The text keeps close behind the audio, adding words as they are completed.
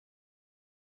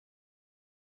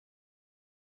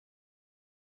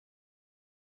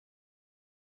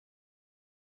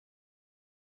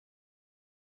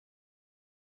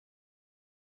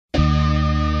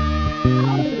Yeah.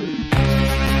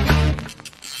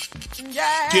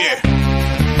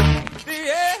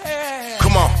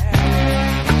 Come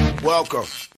on. Welcome.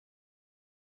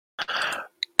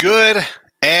 Good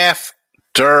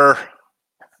afternoon.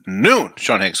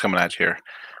 Sean Higgs coming at you here.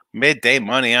 Midday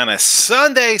Money on a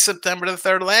Sunday, September the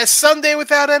 3rd. Last Sunday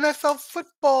without NFL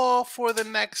football for the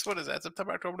next, what is that?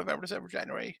 September, October, November, December,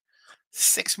 January.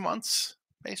 6 months,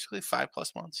 basically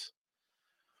 5+ months.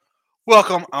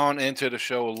 Welcome on into the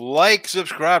show. Like,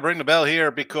 subscribe, ring the bell here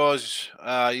because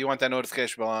you want that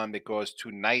notification bell on because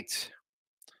tonight,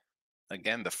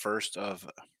 again, the first of,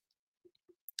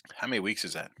 how many weeks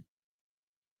is that?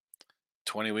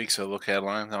 20 weeks of look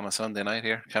headlines on a Sunday night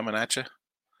here coming at you.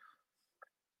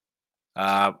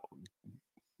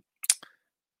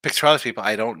 Picks parlays people,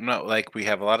 I don't know. Like we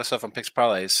have a lot of stuff on picks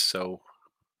parlays, so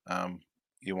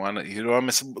you don't want to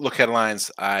miss look headlines.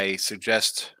 I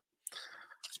suggest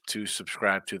to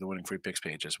subscribe to the Winning Free Picks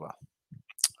page as well.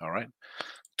 All right,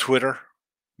 Twitter,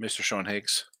 Mr. Sean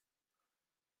Higgs.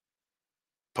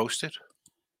 Posted.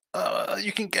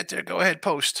 You can get there. Go ahead,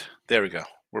 post. There we go.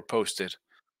 We're posted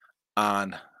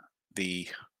on the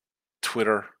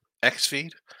Twitter X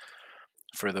feed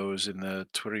for those in the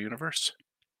Twitter universe.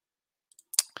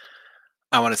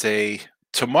 I want to say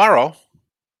tomorrow,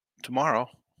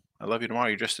 I love you tomorrow,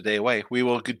 you're just a day away, we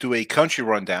will do a country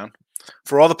rundown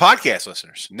for all the podcast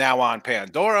listeners. Now on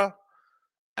Pandora,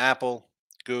 Apple,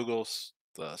 Google,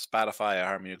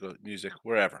 Spotify, iHeartMusic,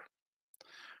 wherever.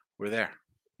 We're there.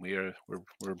 We're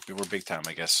big time,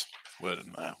 I guess.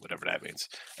 Whatever that means.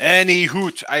 Any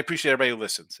hoot. I appreciate everybody who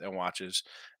listens and watches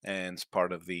and is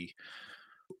part of the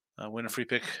Winning Free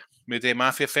Pick Midday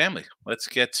Mafia family. Let's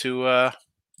get to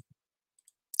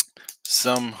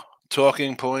some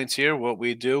talking points here. What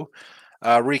we do.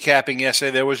 Recapping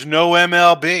yesterday, there was no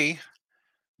MLB.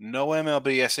 No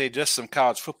MLB yesterday, just some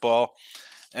college football.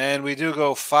 And we do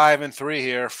go 5-3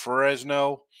 here.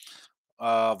 Fresno,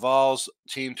 Vols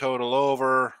team total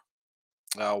over.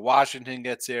 Washington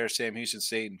gets there. Sam Houston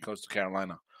State and Coastal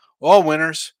Carolina. All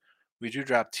winners. We do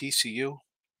drop TCU,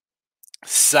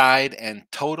 side and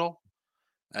total,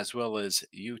 as well as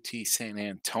UT St.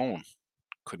 Antone.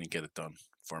 Couldn't get it done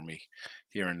for me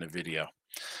here in the video.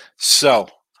 So,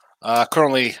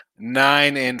 currently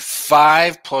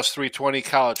 9-5 plus 320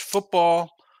 college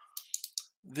football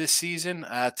this season.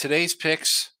 Today's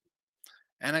picks,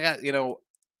 and I got,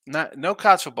 no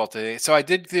college football today. So I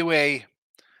did do a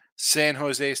San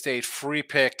Jose State free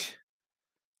pick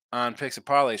on Picks and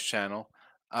Parlays channel.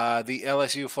 The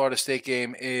LSU Florida State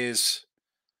game is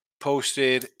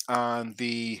posted on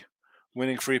the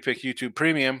Winning Free Pick YouTube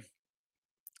Premium.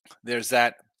 There's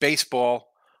that baseball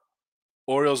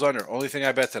Orioles under. Only thing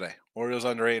I bet today. Orioles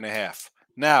under 8.5.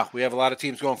 Now, we have a lot of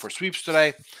teams going for sweeps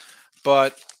today,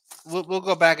 but we'll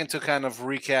go back into kind of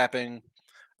recapping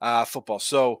football.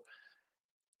 So,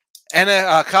 and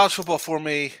college football for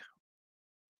me,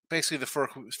 basically the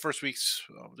first week's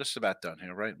just about done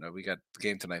here, right? No, we got the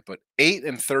game tonight, but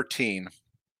 8-13,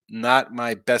 not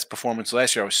my best performance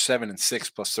last year. I was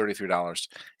 7-6 plus $33.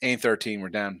 8-13, we're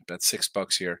down about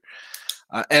 $6 here.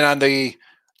 And on the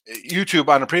YouTube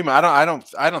on the premium, I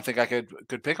don't think I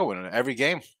could pick a winner every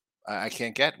game. I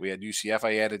can't get. We had UCF.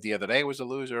 I added the other day was a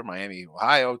loser. Miami,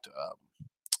 Ohio,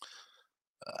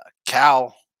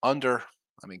 Cal under.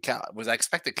 I mean, Cal was I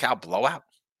expected Cal blowout?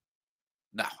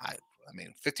 No, I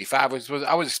mean 55 was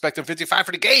I was expecting 55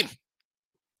 for the game.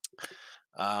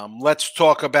 Let's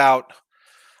talk about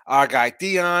our guy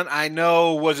Dion. I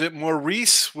know, was it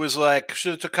Maurice was like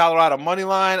should have took Colorado money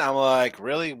line? I'm like,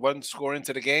 really? One score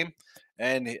into the game,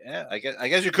 and yeah, I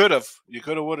guess you could have,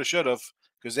 would have, should have,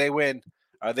 because they win.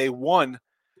 They won,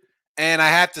 and I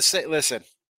have to say, listen,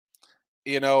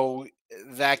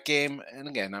 that game, and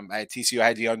again, at TCU I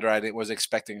had the under. I was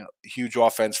expecting a huge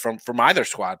offense from either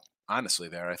squad. Honestly,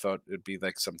 there I thought it'd be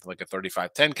like something like a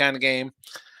 35-10 kind of game.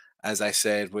 As I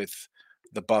said, with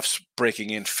the Buffs breaking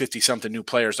in 50-something new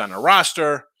players on the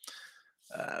roster.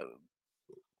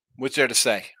 What's there to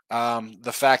say?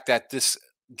 The fact that this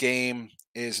game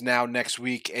is now next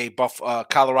week a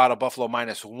Colorado Buffalo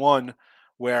 -1,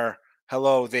 where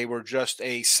they were just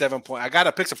a 7-point. I got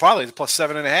to pick the parlay plus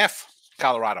 7.5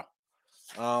 Colorado.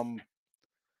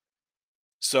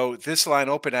 So this line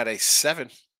opened at a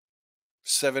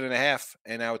 7.5,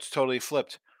 and now it's totally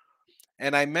flipped.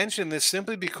 And I mention this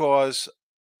simply because,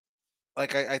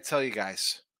 like I tell you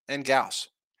guys and gals,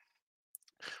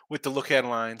 with the look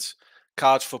headlines,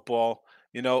 college football,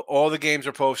 all the games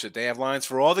are posted. They have lines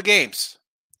for all the games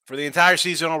for the entire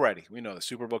season already. We know the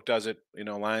Superbook does it.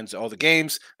 Lines, all the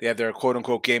games. They have their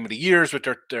quote-unquote game of the years with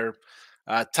their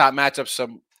top matchups.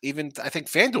 Some even I think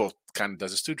FanDuel kind of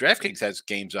does this too. DraftKings has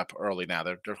games up early now.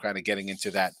 They're kind of getting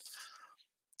into that.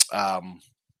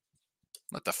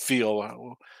 Not the feel. I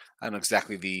don't know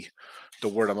exactly the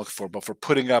word I'm looking for, but for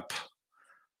putting up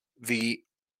the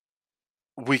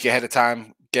week ahead of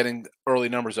time, getting early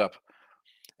numbers up.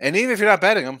 And even if you're not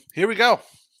betting them, here we go.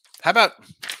 How about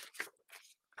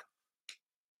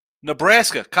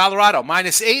Nebraska, Colorado,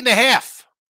 -8.5.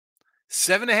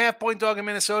 7.5 point dog in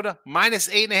Minnesota,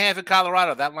 -8.5 in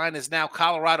Colorado. That line is now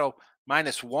Colorado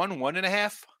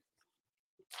 -1.5.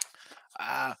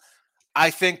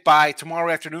 I think by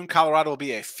tomorrow afternoon, Colorado will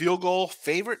be a field goal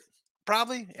favorite,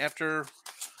 probably after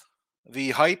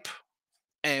the hype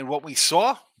and what we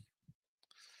saw.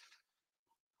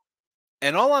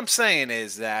 And all I'm saying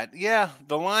is that, yeah,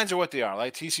 the lines are what they are.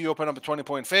 Like TCU opened up a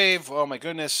 20-point fave. Oh my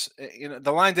goodness,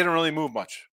 the line didn't really move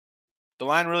much. The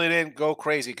line really didn't go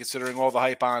crazy considering all the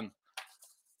hype on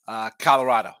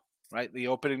Colorado. Right, the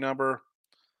opening number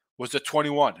was at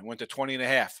 21. It went to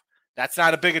 20.5. That's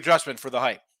not a big adjustment for the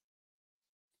hype.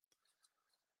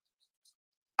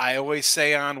 I always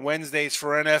say on Wednesdays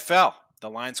for NFL, the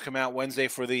lines come out Wednesday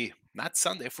for not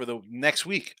Sunday, for the next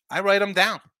week. I write them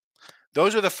down.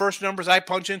 Those are the first numbers I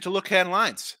punch in to look at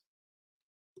lines.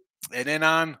 And then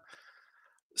on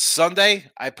Sunday,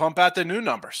 I pump out the new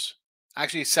numbers.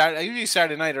 Actually, usually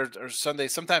Saturday night or Sunday.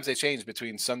 Sometimes they change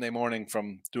between Sunday morning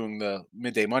from doing the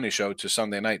midday money show to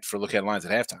Sunday night for look at lines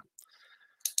at halftime.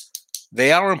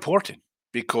 They are important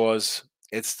because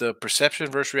it's the perception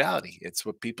versus reality. It's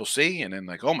what people see, and then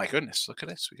like, oh my goodness, look at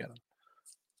this.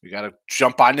 We gotta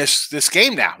jump on this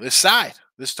game now, this side,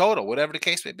 this total, whatever the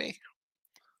case may be.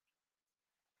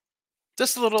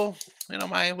 Just a little,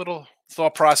 my little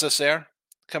thought process there.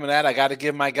 Coming at, I got to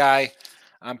give my guy.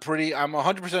 I'm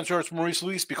 100% sure it's Maurice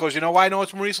Luis because you know why I know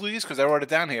it's Maurice Luis? Because I wrote it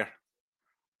down here.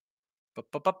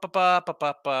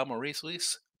 Maurice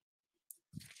Luis.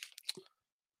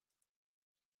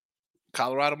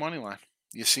 Colorado money line.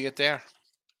 You see it there.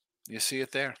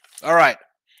 All right.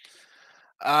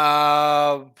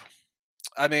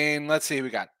 Let's see. We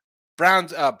got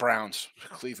Browns.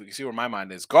 Cleveland. You can see where my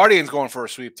mind is. Guardians going for a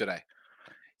sweep today.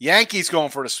 Yankees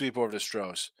going for the sweep over the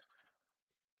Stros.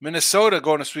 Minnesota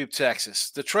going to sweep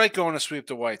Texas. Detroit going to sweep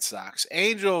the White Sox.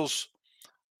 Angels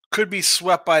could be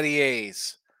swept by the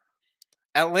A's.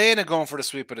 Atlanta going for the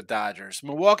sweep of the Dodgers.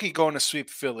 Milwaukee going to sweep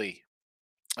Philly.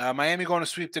 Miami going to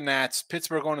sweep the Nats.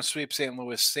 Pittsburgh going to sweep St.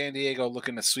 Louis. San Diego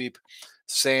looking to sweep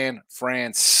San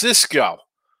Francisco.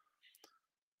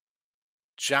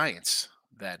 Giants,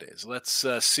 that is. Let's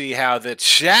see how the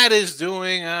chat is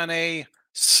doing on a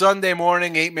Sunday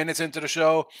morning, 8 minutes into the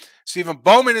show. Stephen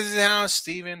Bowman is in the house.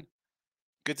 Stephen,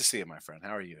 good to see you, my friend.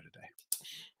 How are you today?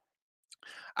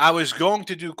 I was going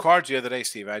to do cards the other day,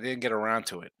 Steve. I didn't get around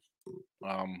to it.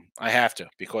 I have to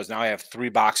because now I have 3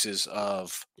 boxes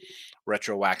of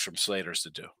retro wax from Slater's to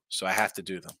do. So I have to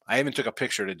do them. I even took a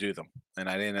picture to do them, and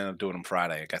I didn't end up doing them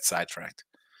Friday. I got sidetracked.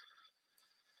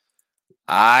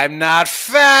 I'm not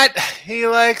fat. He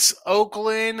likes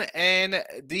Oakland and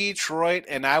Detroit,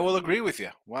 and I will agree with you.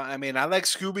 Well, I like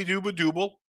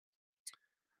Scooby-Dooba-Dooble.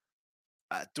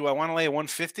 Do I want to lay a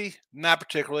 150? Not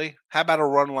particularly. How about a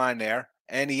run line there?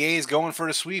 And the A's going for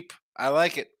the sweep. I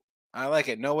like it.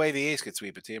 No way the A's could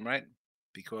sweep a team, right?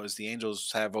 Because the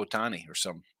Angels have Otani or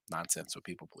some nonsense, so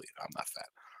people believe. I'm not fat.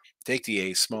 Take the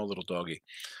A's, small little doggy.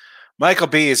 Michael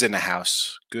B is in the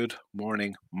house. Good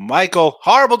morning, Michael.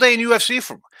 Horrible day in UFC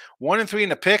for 1-3 in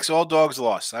the picks. All dogs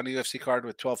lost. On the UFC card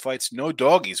with 12 fights, no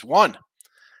doggies. 1.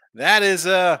 That is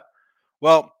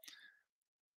well.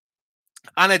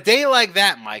 On a day like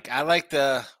that, Mike, I like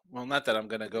not that I'm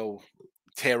going to go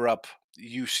tear up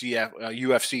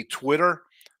UFC Twitter,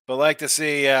 but I like to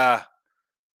see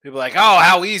people like, oh,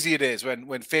 how easy it is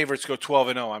when favorites go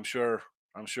 12-0. I'm sure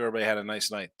everybody had a nice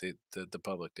night, the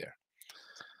public there.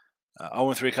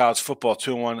 0-3 college football,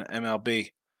 2-1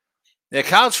 MLB. Yeah,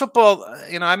 college football,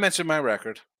 I mentioned my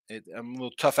record. I'm a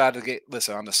little tough out of the gate.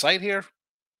 Listen, on the site here,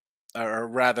 or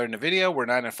rather in the video, we're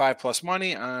 9-5 plus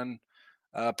money on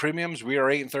premiums. We are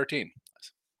 8-13.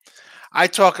 I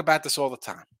talk about this all the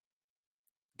time.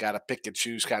 Got to pick and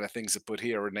choose kind of things to put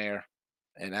here and there,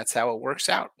 and that's how it works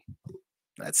out.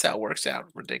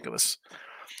 Ridiculous.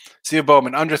 Steve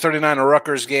Bowman, under 39 a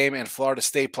Rutgers game, and Florida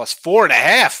State plus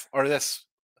 4.5. Or this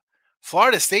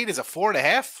Florida State is a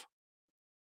 4.5.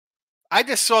 I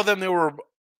just saw them; they were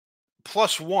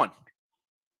 +1.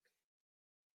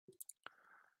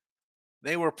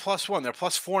 They were +1. They're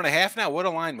plus 4.5 now. What a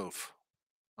line move!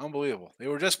 Unbelievable. They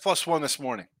were just +1 this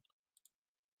morning.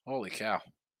 Holy cow!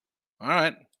 All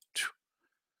right.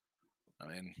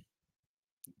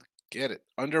 Get it.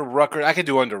 Under Rutgers. I could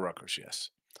do under Rutgers, yes.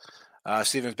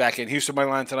 Steven's back in Houston money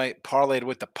line tonight, parlayed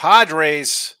with the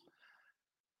Padres.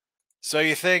 So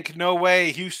you think no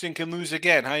way Houston can lose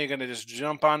again? How you going to just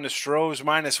jump on the Stros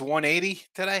minus 180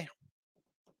 today?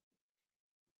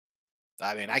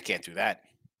 I mean, I can't do that.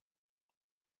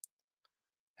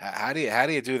 How do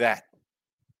you do that?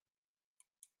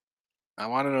 I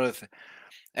want to know if,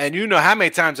 and you know how many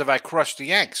times have I crushed the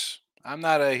Yanks? I'm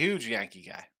not a huge Yankee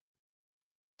guy.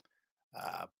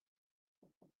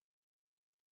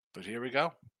 But here we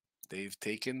go. They've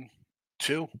taken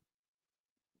 2.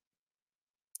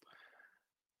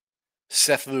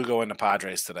 Seth Lugo and the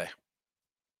Padres today.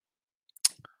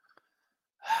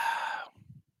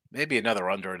 Maybe another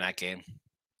under in that game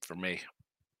for me.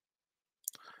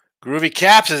 Groovy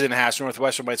Caps is in the house.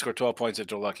 Northwestern might score 12 points if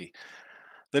they're lucky.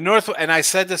 And I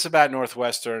said this about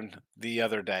Northwestern the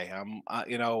other day.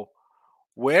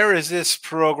 Where is this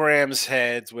program's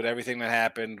heads with everything that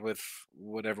happened with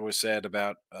whatever was said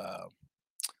about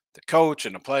the coach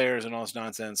and the players and all this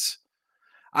nonsense?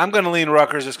 I'm going to lean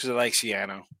Rutgers just because I like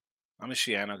Shiano. I'm a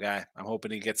Shiano guy. I'm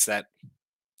hoping he gets that,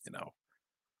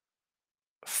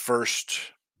 first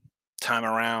time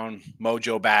around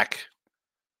mojo back.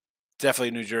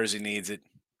 Definitely New Jersey needs it.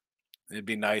 It'd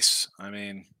be nice. I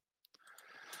mean,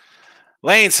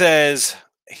 Lane says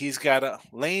he's got a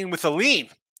Lane with a lean.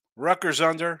 Rutgers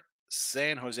under,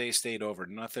 San Jose State over.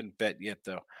 Nothing bet yet,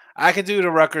 though. I could do the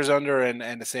Rutgers under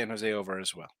and the San Jose over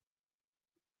as well.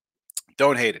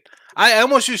 Don't hate it. I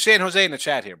almost used San Jose in the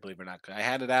chat here, believe it or not. I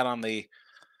had it out on the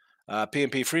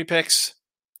P&P free picks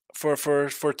for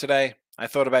today. I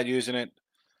thought about using it.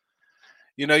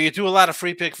 You do a lot of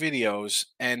free pick videos,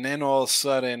 and then all of a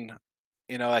sudden,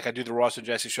 like I do the Ross and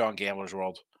Jesse Shaw on Gambler's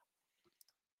World,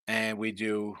 and we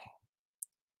do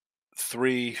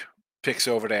 3 picks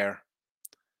over there.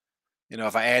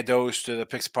 If I add those to the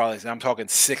picks parlays, I'm talking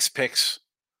 6 picks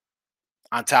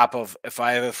on top of if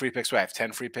I have a free picks. So I have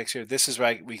 10 free picks here. This is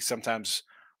why we sometimes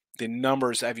the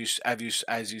numbers as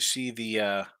you see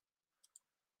the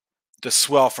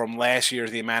swell from last year,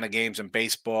 the amount of games in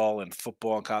baseball and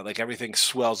football and college, like everything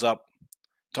swells up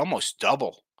to almost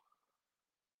double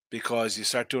because you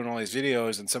start doing all these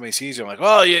videos and somebody sees you like,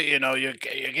 oh, you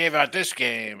gave out this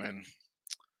game and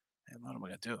what am I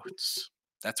gonna do?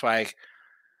 That's why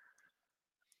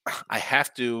I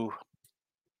have to.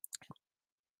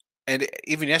 And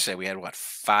even yesterday we had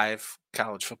 5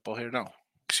 college football here? No,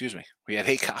 excuse me, we had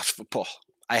 8 college football.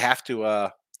 I have to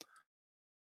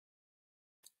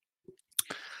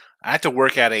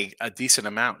work at a decent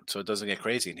amount so it doesn't get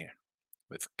crazy in here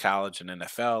with college and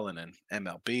NFL and then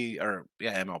MLB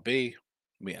MLB.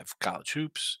 We have college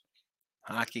hoops,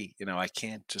 hockey. I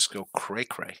can't just go cray.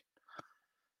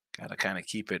 Got to kind of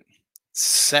keep it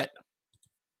set.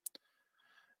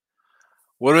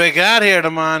 What do we got here,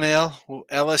 Damon Hill?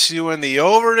 LSU in the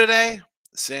over today.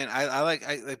 I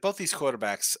like both these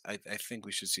quarterbacks. I think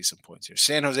we should see some points here.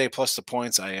 San Jose plus the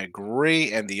points. I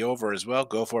agree, and the over as well.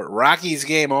 Go for it. Rockies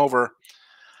game over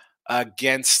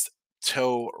against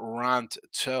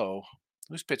Toronto.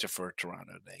 Who's pitching for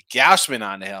Toronto today? Gausman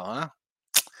on the hill, huh?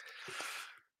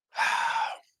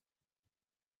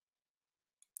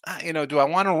 Do I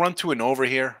want to run to an over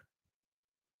here?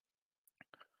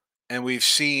 And we've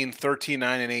seen 13-9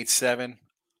 and 8-7.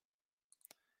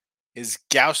 Is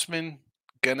Gausman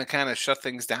going to kind of shut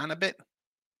things down a bit?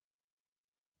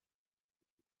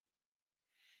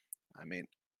 I mean,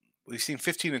 we've seen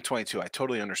 15 and 22. I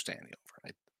totally understand the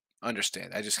over. I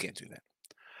understand. I just can't do that.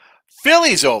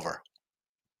 Phillies over.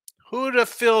 Who the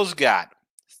Phils got?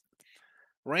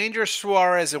 Ranger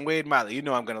Suarez and Wade Miley.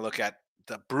 I'm going to look at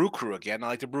the Brew Crew again. I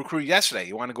like the Brew Crew yesterday.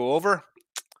 You want to go over?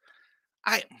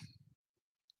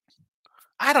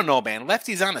 I don't know, man.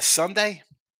 Lefties on a Sunday.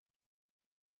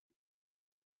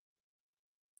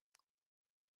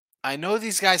 I know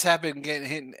these guys have been getting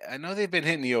hit. I know they've been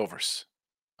hitting the overs.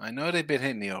 I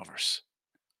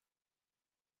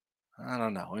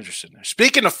don't know. Interesting there.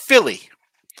 Speaking of Philly,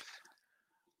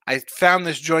 I found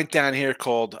this joint down here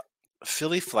called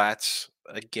Philly Flats.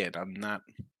 Again, I'm not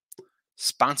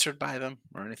sponsored by them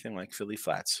or anything like Philly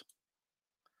Flats.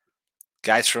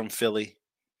 Guy's from Philly.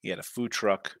 He had a food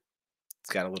truck.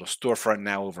 He's got a little storefront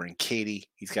now over in Katy.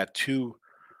 He's got 2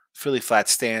 Philly Flat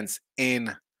stands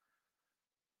in,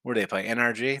 where do they play?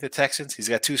 NRG, the Texans. He's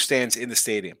got 2 stands in the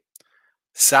stadium.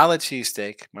 Solid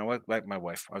cheesesteak. My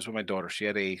wife. I was with my daughter. She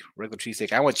had a regular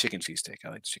cheesesteak. I went chicken cheesesteak. I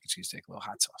like chicken cheesesteak, a little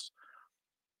hot sauce.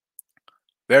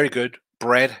 Very good.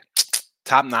 Bread,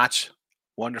 top notch.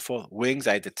 Wonderful. Wings.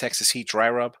 I had the Texas Heat dry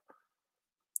rub.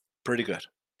 Pretty good.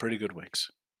 Pretty good wings.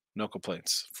 No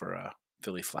complaints for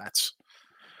Philly Flats.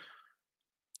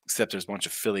 Except there's a bunch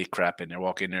of Philly crap in there.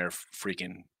 Walk in there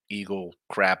freaking eagle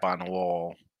crap on the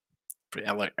wall.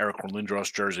 Like Eric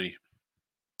Lindros jersey.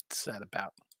 What's that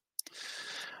about?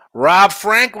 Rob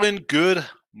Franklin, good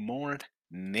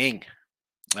morning.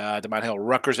 DeMont Hill,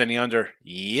 Rutgers any under?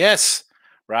 Yes.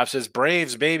 Rob says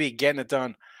Braves, baby, getting it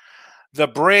done. The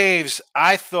Braves,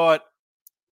 I thought,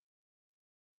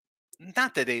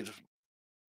 not that they've,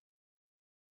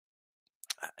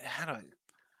 how do I,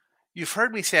 you've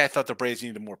heard me say I thought the Braves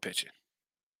needed more pitching.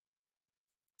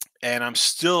 And I'm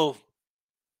still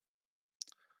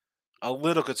a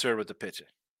little concerned with the pitching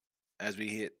as we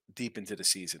hit deep into the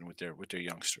season with their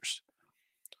youngsters.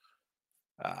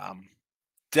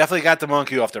 Definitely got the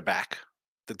monkey off their back,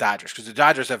 the Dodgers, because the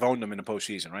Dodgers have owned them in the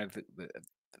postseason, right?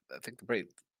 I think the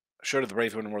Braves, short of the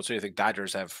Braves winning the World Series, I think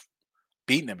Dodgers have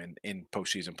beaten them in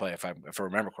postseason play, if I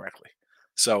remember correctly.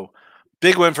 So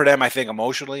big win for them, I think,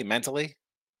 emotionally, mentally,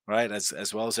 right?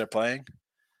 As well as they're playing.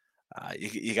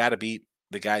 You got to beat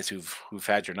the guys who've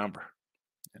had your number,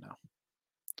 you know.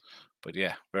 But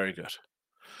yeah, very good.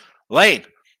 Lane,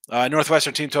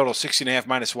 Northwestern team total 60.5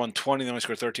 minus 120. They only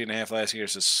scored 13.5 last year.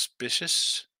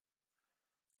 Suspicious.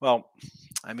 Well,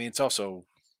 I mean, it's also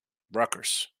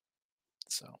Rutgers.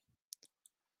 So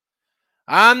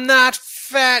I'm not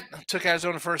fat. Took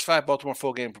Arizona first 5. Baltimore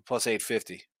full game for plus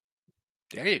 850.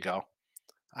 There you go.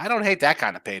 I don't hate that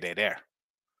kind of payday there.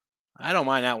 I don't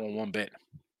mind that one bit.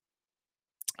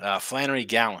 Flannery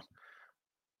Gallon.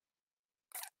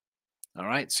 All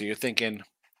right, so you're thinking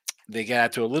they get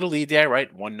out to a little lead there,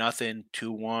 right? 1-0,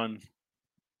 2-1.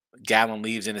 Gallon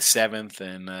leaves in the 7th,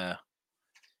 and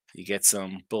you get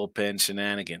some bullpen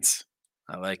shenanigans.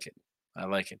 I like it.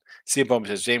 Steve Bowman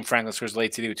says James Franklin scores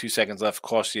late TD with 2 seconds left,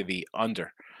 cost you the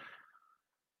under.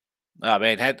 Oh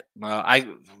man,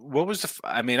 what was the?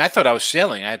 I mean, I thought I was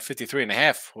sailing. I had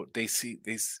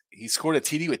 53.5. He scored a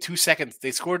TD with 2 seconds.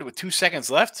 They scored with 2 seconds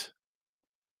left.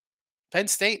 Penn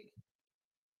State.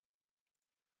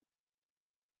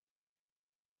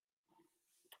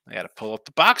 I got to pull up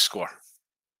the box score.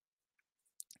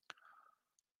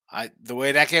 The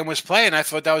way that game was playing, I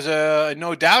thought that was a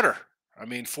no doubter. I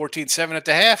mean, 14-7 at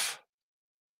the half.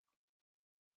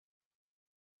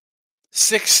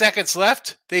 6 seconds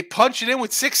left. They punch it in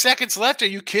with 6 seconds left. Are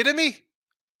you kidding me?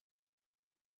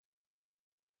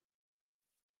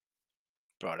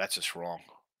 Bro, that's just wrong.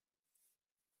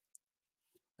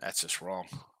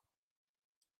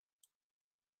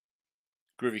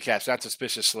 Groovy Caps, not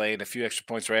suspicious lane. A few extra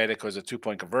points were added because of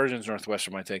 2-point conversions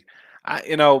Northwestern might take. I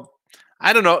don't know.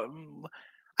 I don't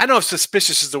know if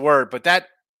suspicious is the word, but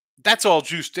that's all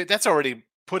juice. That's already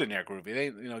put in there,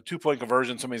 Groovy. 2-point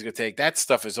conversion somebody's going to take. That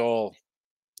stuff is all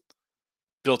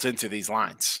built into these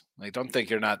lines. Like, don't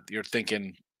think you're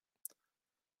thinking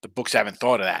the books haven't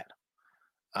thought of that.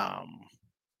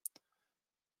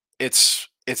 It's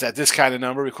at this kind of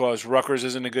number because Rutgers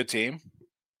isn't a good team.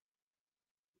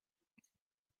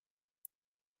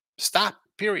 Stop.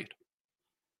 Period.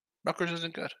 Rutgers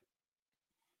isn't good.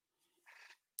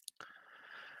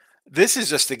 This is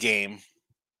just a game.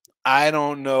 I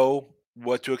don't know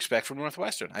what to expect from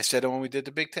Northwestern. I said it when we did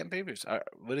the Big Ten previews.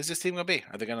 What is this team going to be?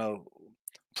 Are they going to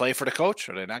play for the coach?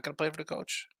 Or are they not going to play for the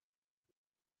coach?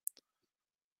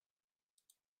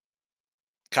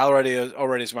 Colorado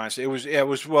already is minus. It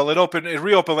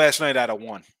reopened last night at a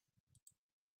 1.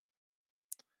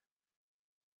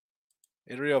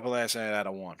 It reopened last night at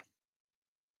a 1.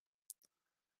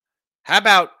 How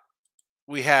about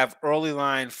we have early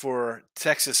line for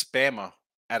Texas Bama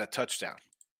at a touchdown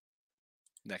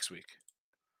next week?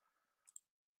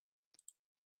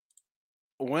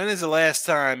 When is the last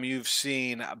time you've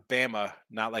seen Bama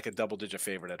not like a double-digit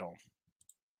favorite at home?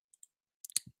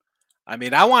 I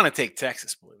mean, I want to take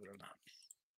Texas, believe it or not.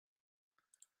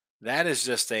 That is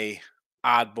just a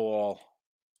oddball.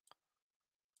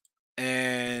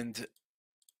 And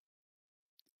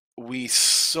we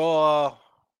saw,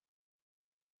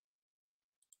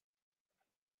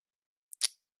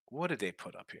 what did they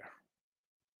put up here?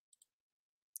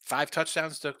 5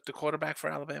 touchdowns to the quarterback for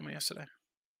Alabama yesterday.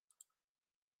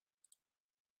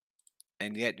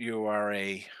 And yet you are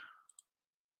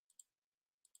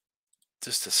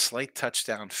just a slight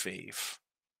touchdown fave.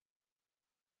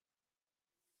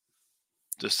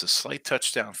 Just a slight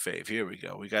touchdown fave. Here we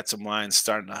go. We got some lines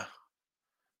starting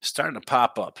to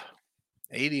pop up.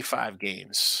 85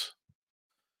 games.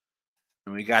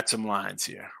 And we got some lines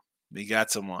here.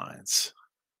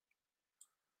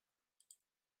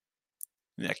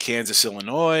 Yeah, Kansas,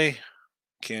 Illinois.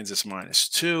 Kansas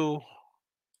 -2.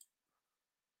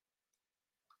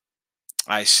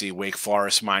 I see Wake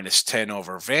Forest -10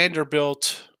 over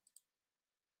Vanderbilt.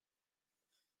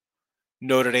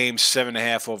 Notre Dame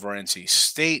 7.5 over NC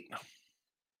State.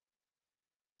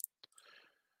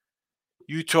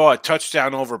 Utah a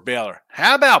touchdown over Baylor.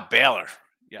 How about Baylor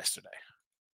yesterday?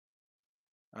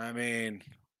 I mean,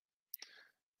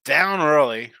 down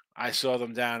early. I saw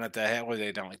them down at the half. What were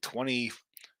they down like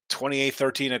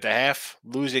 28-13 at the half,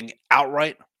 losing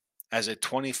outright as a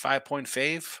 25-point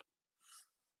fave.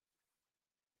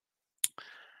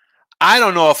 I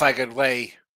don't know if I could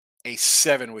lay a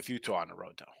 7 with Utah on the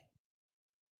road, though.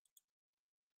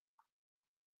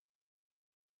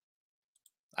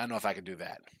 I don't know if I could do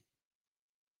that.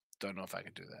 Don't know if I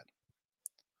could do that.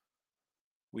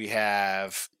 We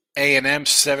have A&M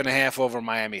 7.5 over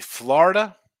Miami,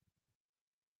 Florida.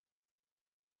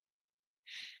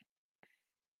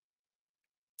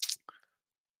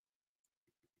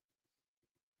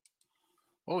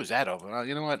 What was that over? Well,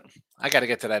 you know what? I got to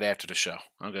get to that after the show.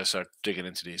 I'm going to start digging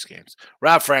into these games.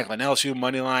 Rob Franklin, LSU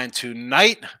money line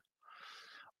tonight.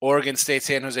 Oregon State,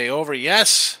 San Jose over.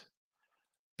 Yes.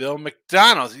 Bill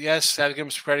McDonald. Yes. Had to give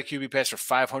him some credit. QB pass for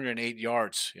 508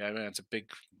 yards. Yeah, I mean, it's a big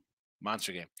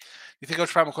monster game. You think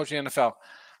Coach Prime will coach the NFL?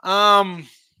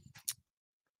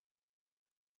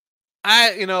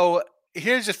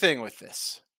 Here's the thing with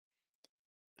this.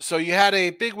 So you had a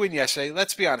big win yesterday.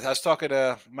 Let's be honest. I was talking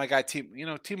to my guy, Team.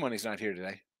 Team Money's not here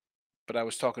today, but I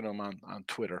was talking to him on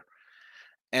Twitter.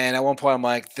 And at one point, I'm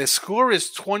like, the score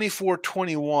is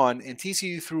 24-21, and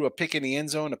TCU threw a pick in the end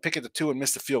zone, a pick at the 2, and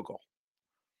missed a field goal.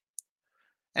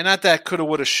 And not that coulda,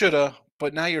 woulda, shoulda,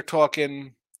 but now you're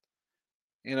talking,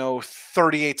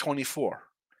 38-24.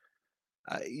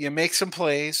 You make some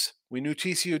plays. We knew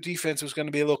TCU defense was going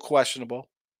to be a little questionable.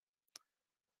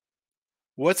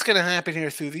 What's going to happen here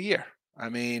through the year? I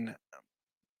mean,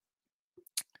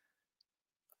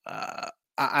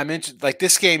 I mentioned like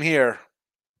this game here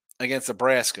against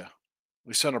Nebraska.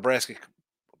 We saw Nebraska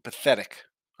pathetic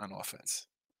on offense.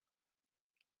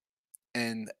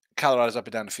 And Colorado's up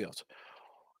and down the field.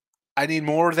 I need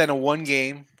more than a one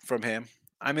game from him.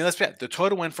 I mean, let's bet the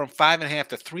total went from 5.5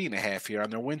 to 3.5 here on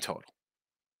their win total.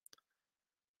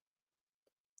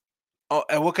 Oh,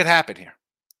 and what could happen here,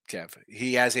 Kev?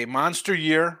 He has a monster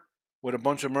year with a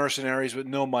bunch of mercenaries with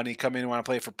no money come in and want to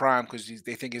play for Prime because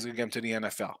they think he's going to get him to the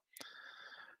NFL.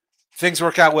 Things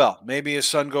work out well. Maybe his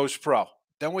son goes pro.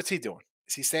 Then what's he doing?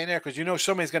 Is he staying there? Because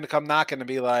somebody's going to come knocking and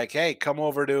be like, "Hey, come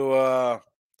over to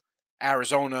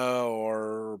Arizona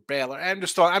or Baylor." I'm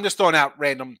just throwing out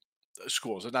random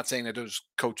schools. I'm not saying that those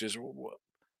coaches.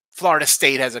 Florida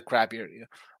State has a crap year.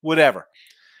 Whatever.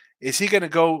 Is he going to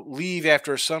go leave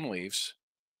after his son leaves?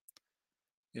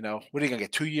 What are you going to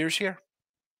get 2 years here?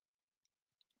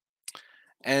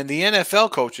 And the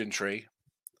NFL coaching tree.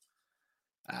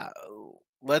 How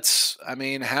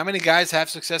many guys have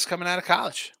success coming out of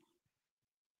college?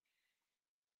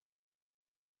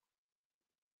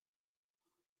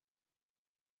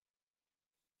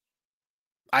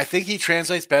 I think he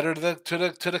translates better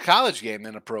to the college game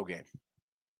than a pro game.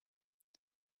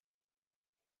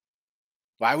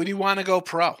 Why would he want to go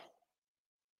pro?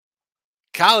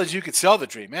 College, you could sell the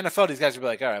dream. NFL, these guys would be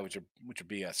like, all right, with your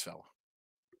BS, fella.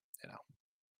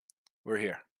 We're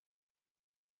here.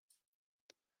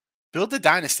 Build the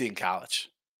dynasty in college.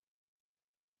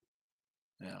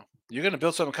 You're going to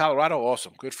build something in Colorado?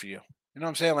 Awesome. Good for you. You know what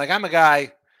I'm saying? Like, I'm a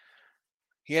guy,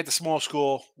 he had the small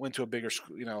school, went to a bigger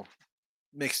school,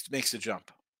 makes the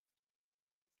jump.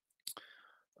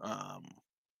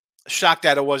 Shocked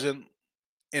that it wasn't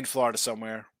in Florida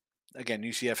somewhere. Again,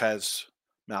 UCF has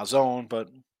Malzone, but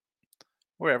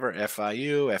wherever,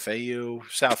 FIU, FAU,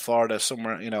 South Florida,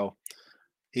 somewhere,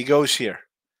 he goes here.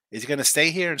 Is he going to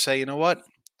stay here and say, you know what?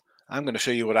 I'm going to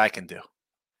show you what I can do.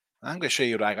 I'm going to show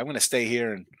you I'm going to stay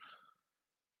here and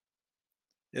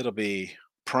it'll be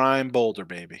prime Boulder,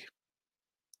 baby.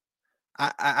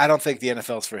 I don't think the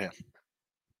NFL is for him.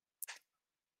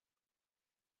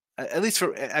 At least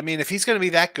if he's going to be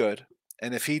that good,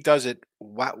 and if he does it,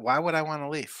 why would I want to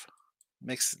leave?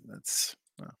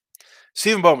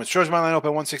 Stephen Bowman, George my line open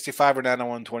 165 or down to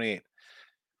 128.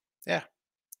 Yeah,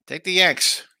 take the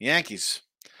Yankees.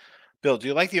 Bill, do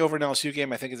you like the over in LSU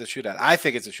game? I think it's a shootout. I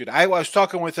think it's a shootout. I was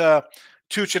talking with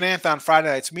Tooch and Anth on Friday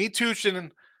nights. Me, Tooch,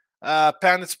 and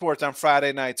Pounded Sports on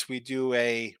Friday nights. We do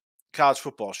a college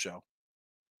football show.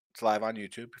 It's live on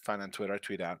YouTube. You find it on Twitter. I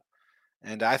tweet out.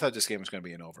 And I thought this game was going to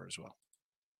be an over as well.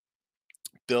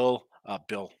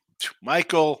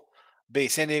 Michael B.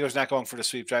 San Diego's not going for the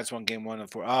sweep. Giants won game 1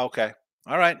 of 4. Oh, okay.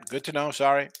 All right. Good to know.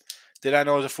 Sorry. Did I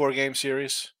know it was a 4-game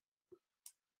series?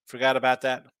 Forgot about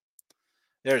that.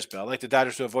 There's Bill. I like the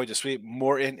Dodgers to avoid the sweep.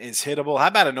 Morton is hittable. How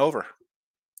about an over?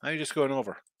 How are you just going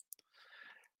over?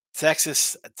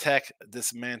 Texas Tech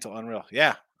dismantle unreal.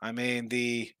 Yeah.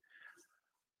 The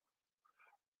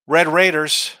Red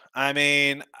Raiders, I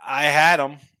had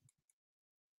them.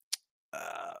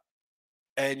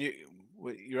 and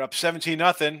you're up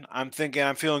 17-0. I'm thinking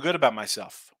I'm feeling good about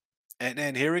myself. And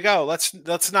then here we go.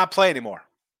 Let's not play anymore.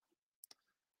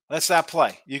 Let's not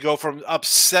play. You go from up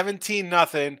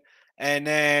 17-0, and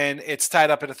then it's tied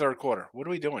up in the third quarter. What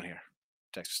are we doing here,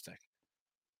 Texas Tech?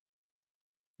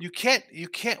 You can't.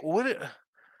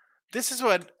 This is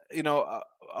what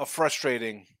a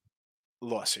frustrating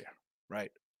loss here,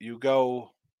 right? You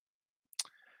go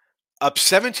up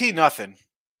 17-0,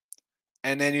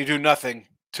 and then you do nothing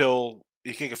till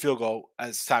you kick a field goal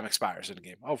as time expires in the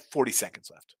game. 40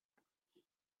 seconds left.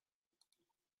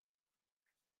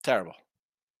 Terrible.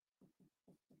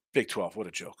 Big 12, what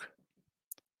a joke.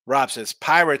 Rob says,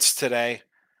 Pirates today.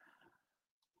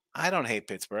 I don't hate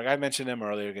Pittsburgh. I mentioned them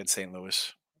earlier against St.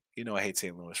 Louis. You know I hate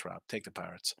St. Louis, Rob. Take the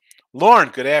Pirates. Lauren,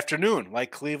 good afternoon.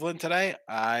 Like Cleveland today?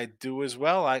 I do as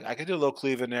well. I could do a little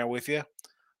Cleveland there with you.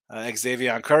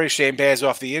 Xavier Curry, Shane Baz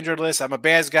off the injured list. I'm a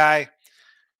Baz guy.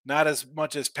 Not as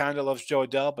much as Pounder loves Joe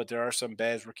Adele, but there are some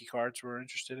Baz rookie cards we're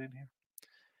interested in here.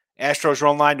 Astros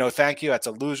run line, no thank you. That's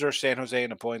a loser. San Jose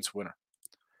and a points winner.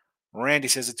 Randy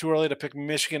says it's too early to pick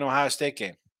Michigan Ohio State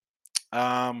game.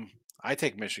 I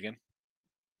take Michigan.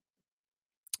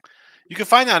 You can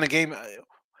find that on a game.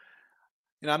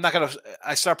 I'm not gonna.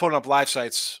 I start pulling up live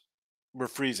sites. We're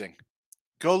freezing.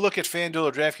 Go look at FanDuel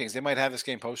or DraftKings. They might have this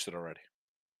game posted already.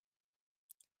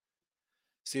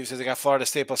 Steve says they got Florida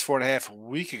State plus 4.5 a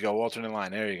week ago. Alternate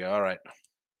line. There you go. All right.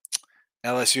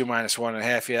 LSU minus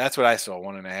 1.5. Yeah, that's what I saw.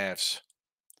 1.5s.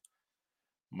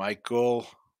 Michael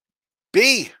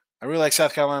B. I really like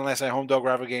South Carolina last night. Home dog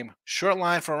rival game. Short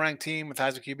line for a ranked team with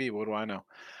Heisman QB. What do I know?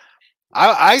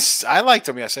 I liked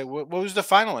them yesterday. What was the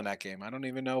final in that game? I don't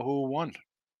even know who won.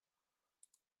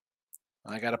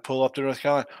 I got to pull up to North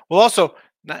Carolina. Well, also,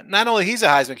 not only he's a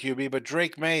Heisman QB, but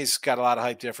Drake May's got a lot of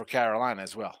hype there for Carolina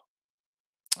as well.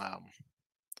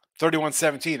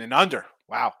 31-17 and under.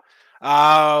 Wow.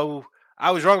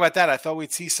 I was wrong about that. I thought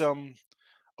we'd see some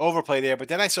overplay there, but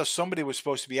then I saw somebody was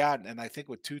supposed to be out, and I think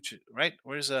with Tucci, right?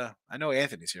 I know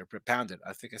Anthony's here, but pounded.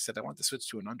 I think I said I want to switch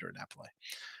to an under in that play.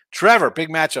 Trevor, big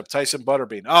matchup. Tyson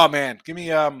Butterbean. Oh man, give me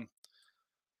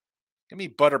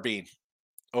Butterbean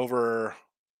over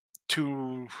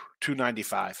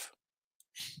 295.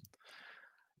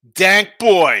 Dank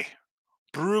boy.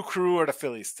 Brew Crew or the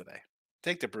Phillies today?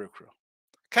 Take the Brew Crew.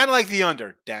 Kind of like the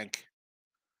under, Dank.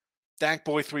 Dank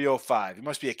boy 305. He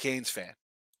must be a Canes fan.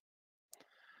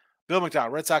 Bill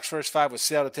McDonald, Red Sox first 5 with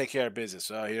Sale to take care of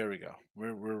business. Oh, here we go.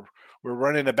 We're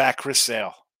running it back, Chris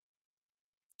Sale.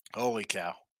 Holy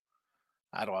cow.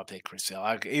 I don't want to take Chris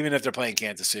Sale. Even if they're playing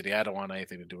Kansas City, I don't want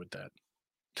anything to do with that.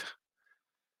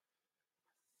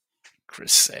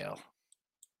 Chris Sale.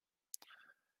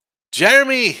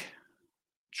 Jeremy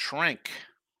Trank.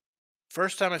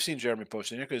 First time I've seen Jeremy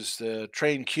posting here because the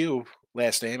Train Q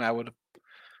last name, I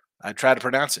try to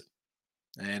pronounce it.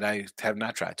 And I have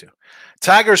not tried to.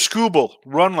 Tiger Scooble,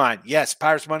 run line. Yes.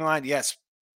 Pirates money line. Yes.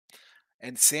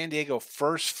 And San Diego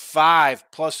first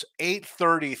 5 plus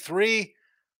 833.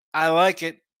 I like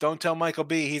it. Don't tell Michael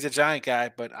B. He's a Giant guy,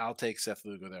 but I'll take Seth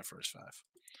Lugo there first 5.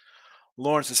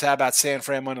 Lawrence says, how about San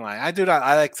Fran money line? I do not.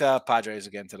 I like the Padres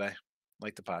again today.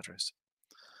 Like the Padres.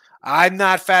 I'm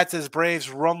not fat as Braves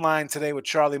run line today with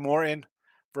Charlie Morton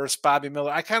versus Bobby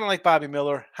Miller. I kind of like Bobby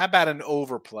Miller. How about an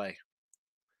overplay?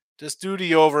 Just do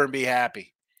the over and be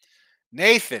happy.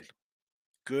 Nathan,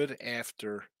 good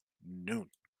afternoon.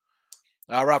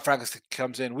 Rob Franklin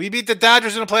comes in. We beat the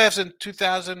Dodgers in the playoffs in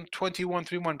 2021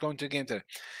 3-1 going to the game today.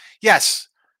 Yes,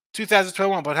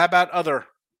 2021, but how about other?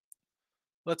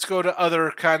 Let's go to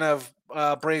other kind of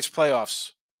Braves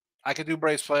playoffs. I could do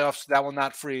Braves playoffs. That will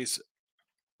not freeze.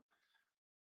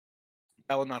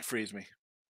 That will not freeze me.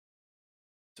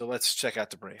 So let's check out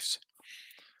the Braves.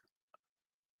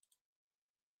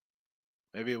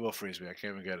 Maybe it will freeze me. I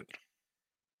can't even get it.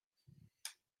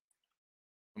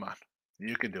 Come on.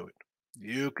 You can do it.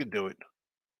 You can do it.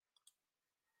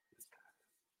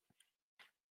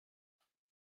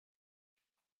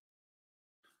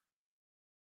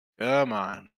 Come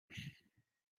on.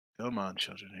 Come on,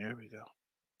 children. Here we go.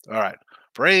 All right.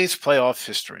 Braves playoff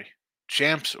history.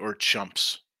 Champs or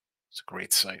chumps? It's a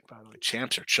great site, by the way.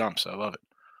 Champs or chumps. I love it.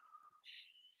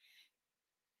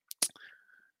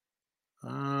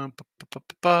 Of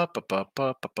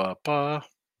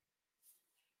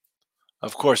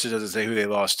course, it doesn't say who they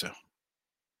lost to.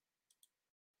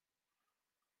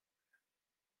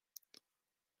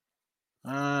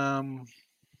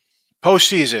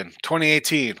 Postseason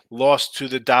 2018 lost to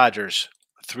the Dodgers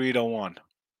 3-1.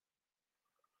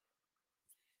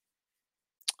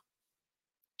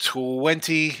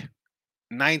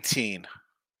 2019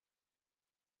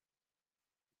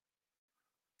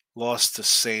 lost to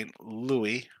St.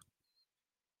 Louis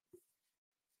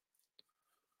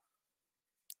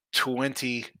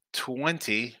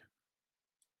 2020.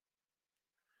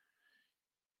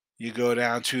 You go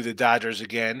down to the Dodgers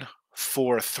again,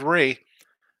 4-3.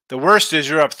 The worst is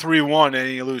you're up 3-1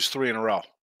 and you lose 3 in a row.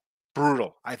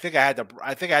 Brutal. I think I had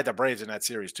the Braves in that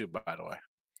series too, by the way.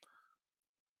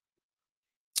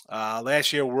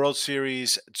 Last year, World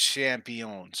Series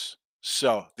champions.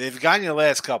 So they've gotten you the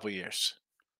last couple years.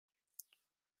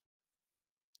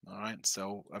 All right.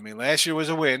 So, I mean, last year was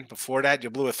a win. Before that, you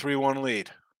blew a 3-1 lead.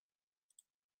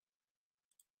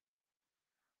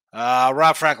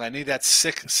 Rob Franklin, I need that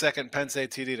 6-second Penn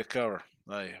State TD to cover.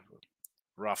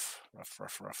 Rough.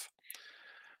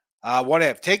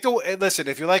 1.5. Listen,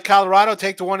 if you like Colorado,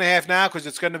 take the 1.5 now because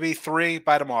it's going to be 3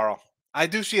 by tomorrow. I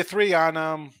do see a 3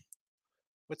 on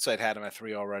what site had him at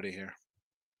 3 already here?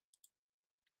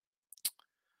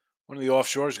 One of the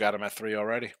offshores got him at 3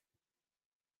 already.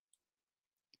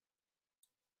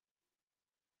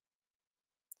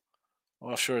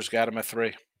 Offshore's got him at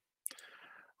 3.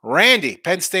 Randy,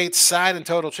 Penn State side and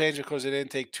total change because they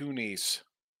didn't take 2 knees.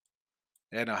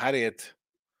 Yeah, no, how do you?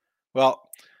 Well,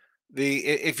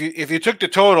 if you took the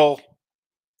total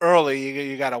early,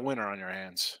 you got a winner on your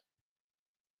hands.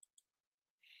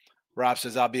 Rob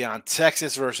says I'll be on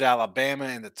Texas versus Alabama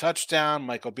in the touchdown.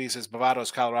 Michael B says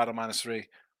Bavado's Colorado -3.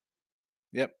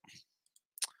 Yep.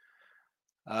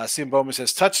 Stephen Bowman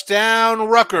says touchdown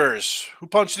Rutgers. Who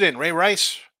punched it in? Ray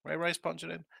Rice. Ray Rice punched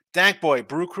it in. Dank Boy,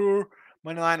 Brew Crew,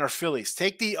 moneyline or Phillies.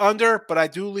 Take the under, but I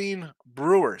do lean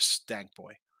Brewers. Dank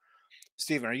Boy.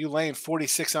 Steven, are you laying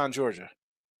 46 on Georgia?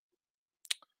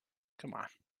 Come on.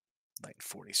 Laying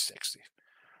 46.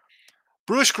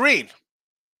 Bruce Green.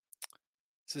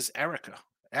 This is Erica.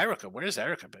 Erica, where's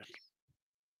Erica been?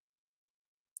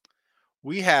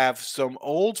 We have some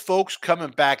old folks coming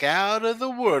back out of the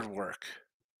woodwork.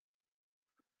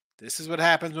 This is what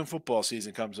happens when football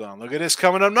season comes on. Look at this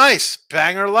coming up nice.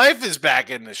 Banger Life is back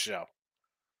in the show.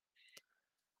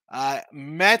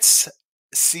 Mets,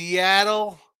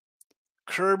 Seattle,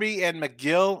 Kirby, and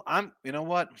McGill. You know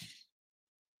what?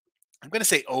 I'm going to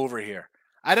say over here.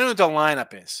 I don't know what the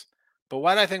lineup is. But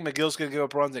why do I think McGill's going to give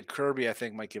up runs and Kirby, I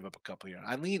think, might give up a couple here?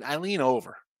 I lean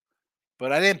over.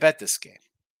 But I didn't bet this game.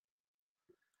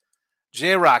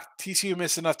 J-Rock, TCU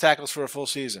missed enough tackles for a full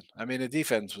season. I mean, the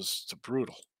defense was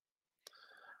brutal.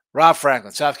 Rob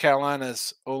Franklin, South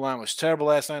Carolina's O-line was terrible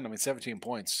last night. I mean, 17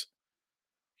 points.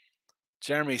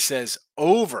 Jeremy says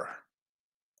over.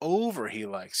 Over he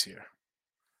likes here.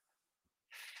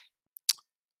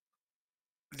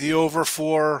 The over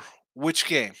for which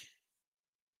game?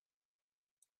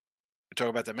 We're talking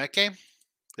about the Met game?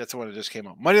 That's the one that just came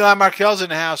up. Moneyline Markel's in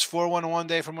the house. 4-1-1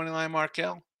 day for Moneyline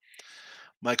Markel.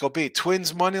 Michael B.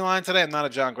 Twins Moneyline today. I'm not a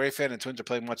John Gray fan, and Twins are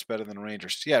playing much better than the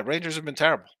Rangers. Yeah, Rangers have been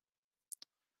terrible.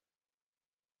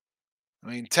 I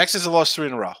mean, Texas has lost 3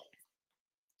 in a row.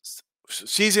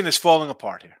 Season is falling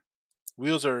apart here.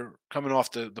 Wheels are coming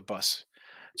off the bus.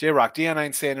 J-Rock, Deion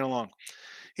ain't staying there long.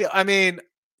 Yeah, I mean,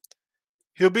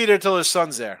 he'll be there till his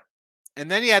son's there.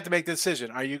 And then you have to make the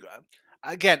decision.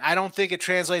 Again, I don't think it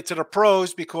translates to the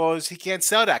pros because he can't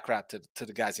sell that crap to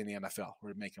the guys in the NFL who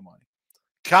are making money.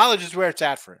 College is where it's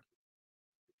at for him.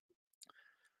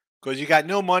 Because you got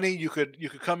no money, you could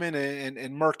come in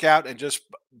and murk out and just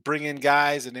bring in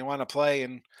guys and they want to play.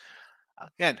 And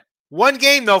again, one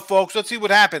game though, folks. Let's see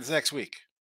what happens next week.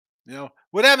 You know,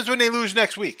 what happens when they lose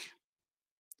next week?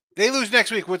 They lose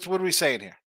next week. What are we saying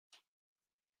here?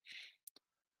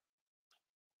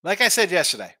 Like I said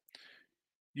yesterday,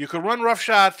 you could run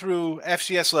roughshod through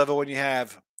FCS level when you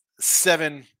have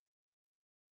 7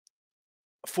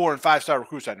 4- and 5-star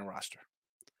recruits on your roster.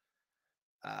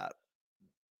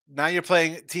 Now you're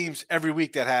playing teams every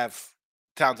week that have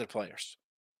talented players.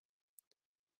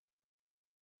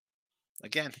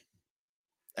 Again,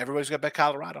 everybody's got to bet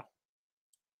Colorado.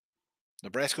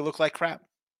 Nebraska look like crap.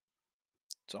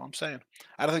 That's all I'm saying.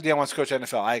 I don't think Deion wants to coach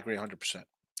NFL. I agree 100%.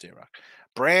 J-Rock.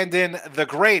 Brandon the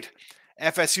Great.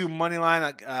 FSU money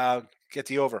line. Get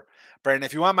the over. Brandon,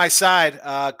 if you want my side,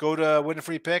 go to Winning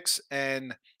Free Picks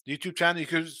and YouTube channel. You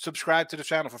can subscribe to the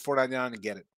channel for $4.99 and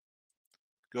get it.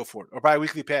 Go for it. Or buy a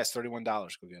weekly pass, $31. Go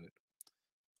get it.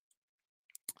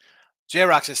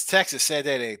 J-Rock says Texas, sad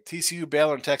day. TCU,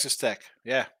 Baylor, and Texas Tech.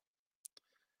 Yeah.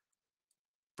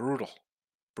 Brutal.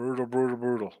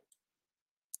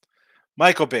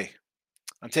 Michael B.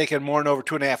 I'm taking more than over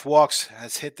 2.5 walks.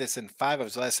 Has hit this in 5 of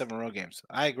his last 7 road games.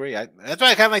 I agree. That's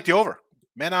why I kind of like the over.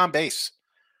 Men on base.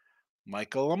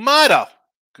 Michael Amato.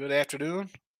 Good afternoon.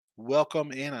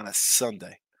 Welcome in on a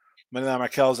Sunday. Moneyline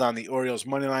Markel's on the Orioles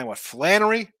money line with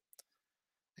Flannery.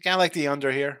 I like the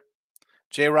under here.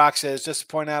 J Rock says, just to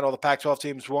point out, all the Pac 12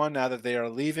 teams won now that they are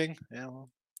leaving. Yeah, well,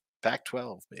 Pac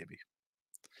 12, baby.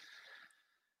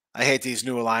 I hate these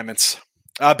new alignments.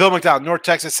 Bill McDowell, North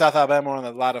Texas, South Alabama on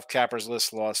a lot of cappers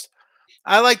list lost.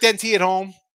 I liked NT at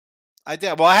home. I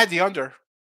did. Well, I had the under.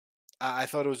 I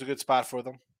thought it was a good spot for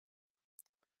them.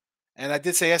 And I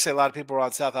did say yesterday a lot of people were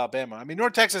on South Alabama. I mean,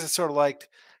 North Texas is sort of liked.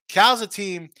 Cal's a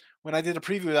team, when I did a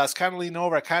preview, I was kind of leaning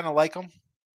over. I kind of like them.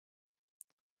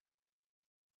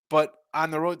 But on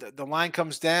the road, the line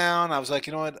comes down. I was like,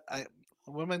 you know what?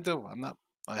 What am I doing? I'm not.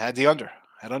 I had the under.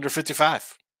 I had under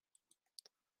 55.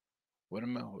 What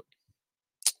am I?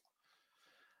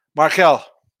 Markel.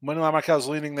 Manuel Markel's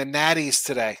leading the Natties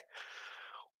today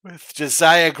with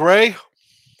Josiah Gray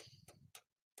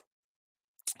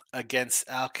against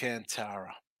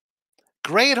Alcantara.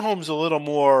 Gray at home's a little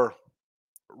more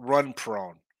run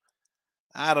prone.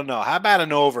 I don't know. How about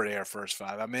an over there, first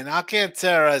five? I mean,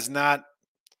 Alcantara is not.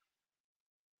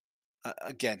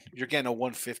 Again, you're getting a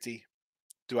 150.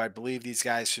 Do I believe these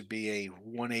guys should be a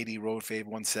 180 road fade,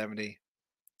 170?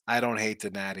 I don't hate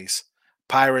the Natties.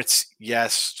 Pirates,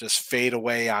 yes, just fade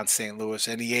away on St. Louis.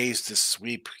 And the A's to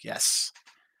sweep, yes.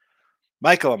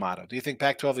 Michael Amato, do you think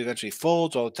Pac-12 eventually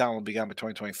folds? All the talent will be gone by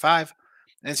 2025.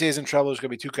 NCAA's in trouble. There's going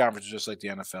to be two conferences just like the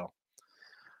NFL.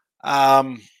 I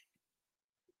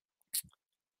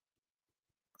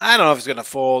don't know if it's going to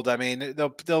fold. I mean,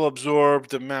 they'll absorb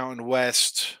the Mountain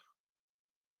West.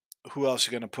 Who else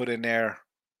are you going to put in there?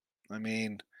 I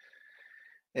mean,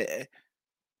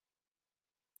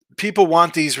 people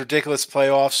want these ridiculous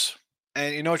playoffs.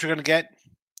 And you know what you're going to get?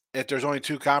 If there's only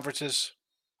two conferences,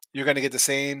 you're going to get the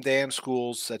same damn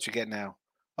schools that you get now.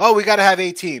 Oh, we got to have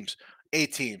 8 teams.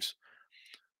 8 teams.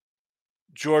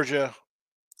 Georgia,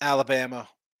 Alabama,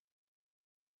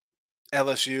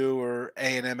 LSU, or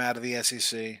A&M out of the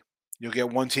SEC. You'll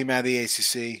get one team out of the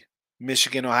ACC.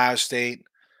 Michigan, Ohio State,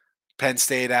 Penn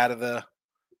State out of the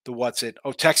what's it?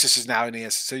 Oh, Texas is now in the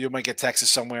SEC, so you might get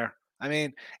Texas somewhere. I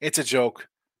mean, it's a joke.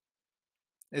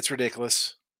 It's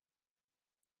ridiculous.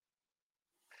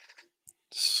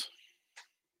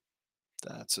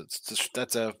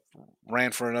 That's a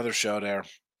rant for another show there,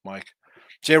 Mike.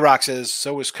 J Rock says,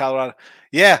 so is Colorado.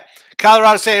 Yeah,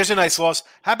 Colorado State is a nice loss.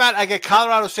 How about I get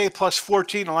Colorado State plus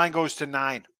 14, the line goes to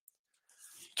 9.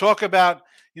 Talk about,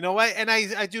 you know what? And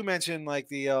I do mention like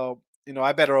the,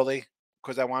 I bet early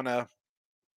because I want to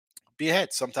be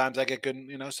ahead. Sometimes I get good,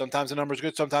 sometimes the number's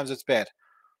good, sometimes it's bad.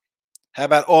 How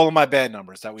about all of my bad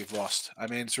numbers that we've lost? I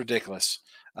mean, it's ridiculous.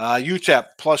 UTEP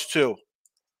plus 2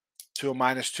 to a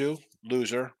minus 2,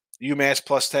 loser. UMass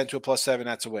plus 10 to a plus 7,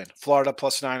 that's a win. Florida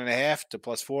plus 9.5 to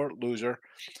plus 4, loser.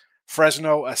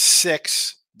 Fresno a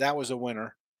 6, that was a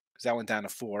winner because that went down to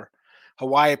 4.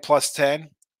 Hawaii plus 10,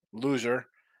 loser.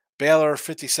 Baylor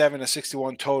 57 to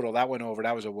 61 total, that went over,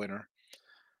 that was a winner.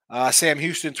 Sam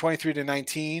Houston 23 to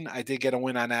 19, I did get a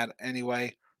win on that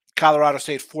anyway. Colorado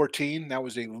State 14, that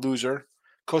was a loser.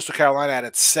 Coastal Carolina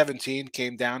at 17,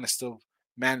 came down, I still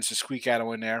managed to squeak out a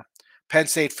win there. Penn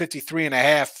State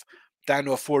 53.5 down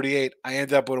to a 48. I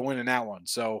ended up with a win in that one.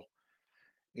 So,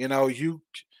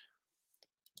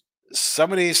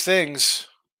 some of these things,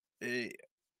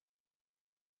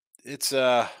 it's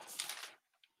they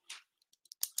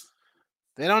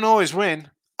don't always win.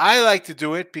 I like to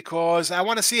do it because I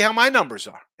want to see how my numbers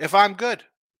are, if I'm good.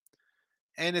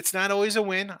 And it's not always a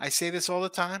win. I say this all the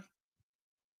time.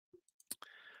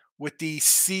 With the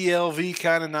CLV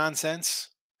kind of nonsense.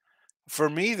 For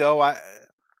me, though, I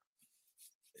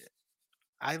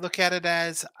look at it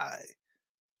as,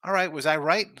 all right, was I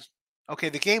right? Okay,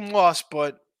 the game lost,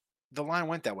 but the line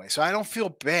went that way. So I don't feel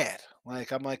bad.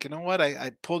 Like, I'm like, you know what?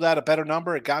 I pulled out a better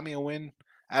number. It got me a win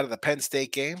out of the Penn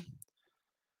State game.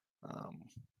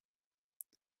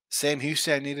 Sam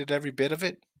Houston, I needed every bit of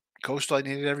it. Coastal, I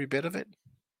needed every bit of it.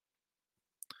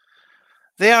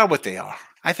 They are what they are.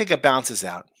 I think it bounces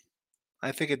out.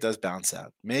 I think it does bounce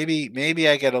out. Maybe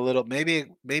I get a little, maybe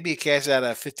it cashes out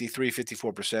at 53,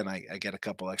 54%. I get a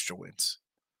couple extra wins.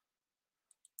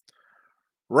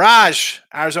 Raj,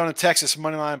 Arizona, Texas,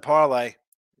 moneyline parlay.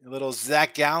 A little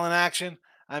Zach Gallen action.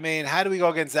 I mean, how do we go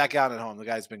against Zach Gallen at home? The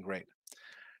guy's been great.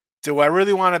 Do I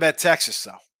really want to bet Texas,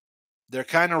 though? They're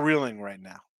kind of reeling right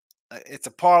now. It's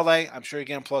a parlay. I'm sure you're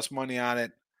getting plus money on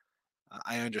it.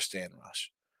 I understand,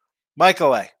 Raj.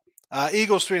 Michael A.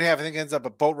 Eagles 3.5. I think ends up a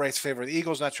boat race favorite. The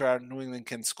Eagles, not sure how New England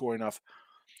can score enough.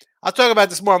 I'll talk about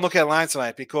this more and look at lines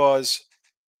tonight because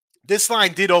this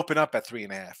line did open up at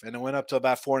 3.5 and it went up to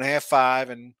about 4.5, 5,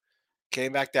 and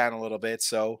came back down a little bit.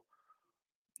 So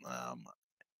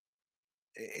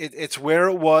it's where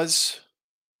it was.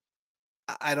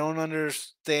 I don't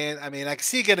understand. I mean, I can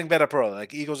see it getting better early.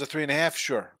 Like Eagles are 3.5.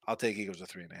 Sure, I'll take Eagles at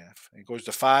 3.5. It goes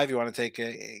to 5. You want to take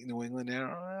New England there?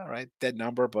 All right, dead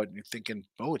number. But you're thinking,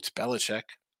 oh, it's Belichick.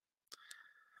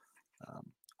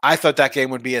 Um, I thought that game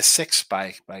would be a 6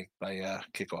 by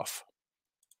kickoff.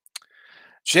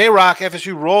 J Rock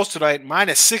FSU rolls tonight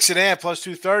minus 6.5 plus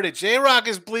 230. J Rock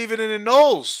is believing in the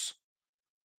Knowles.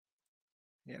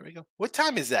 There we go. What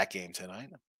time is that game tonight?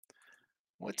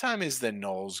 What time is the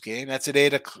Knowles game? That's at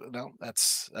 8 o'clock. No,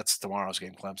 that's tomorrow's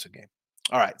game, Clemson game.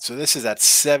 All right, so this is at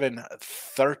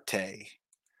 7:30.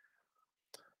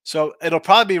 So it'll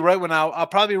probably be right when I'll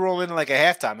probably roll in like a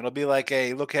halftime. It'll be like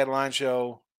a look headline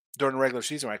show during the regular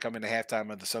season where I come into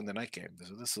halftime of the Sunday night game.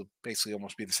 So this will basically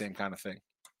almost be the same kind of thing.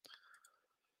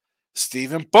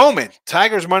 Stephen Bowman,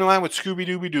 Tigers money line with Scooby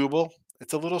Dooby Dooble.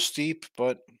 It's a little steep,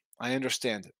 but I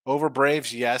understand it. Over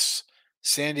Braves, yes.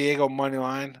 San Diego money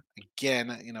line again.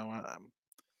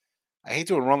 I hate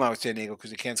doing run line with San Diego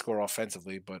because they can't score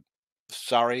offensively, but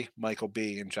sorry, Michael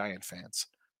B. and Giant fans.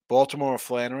 Baltimore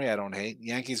Flannery, I don't hate.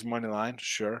 Yankees money line,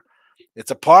 sure.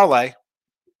 It's a parlay,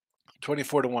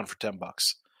 24-1 for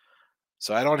 $10.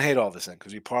 So I don't hate all this thing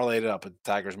because we parlayed it up at the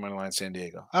Tigers money line San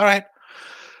Diego. All right.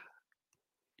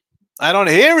 I don't.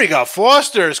 Here we go.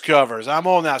 Foster's covers. I'm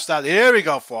old now. Stop. Here we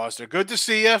go, Foster. Good to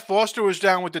see you. Foster was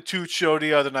down with the Toot Show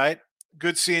the other night.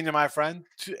 Good seeing you, my friend.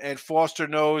 And Foster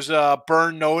knows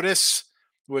Burn Notice,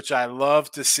 which I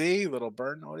love to see. Little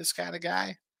Burn Notice kind of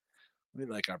guy. We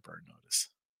like our Burn Notice.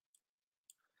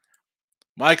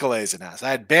 Michael A's in house. I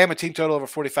had Bama team total over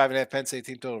 45.5. Penn State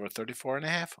team total over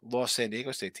 34.5. Lost San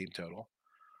Diego State team total.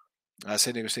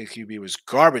 San Diego State QB was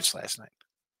garbage last night.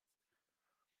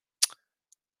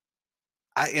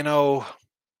 I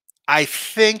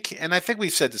think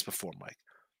we've said this before, Mike.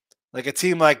 Like a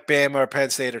team like Bama or Penn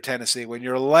State or Tennessee, when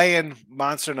you're laying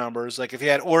monster numbers, like if you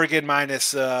had Oregon minus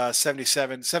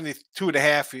 77,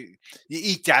 72.5, you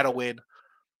eat that a win.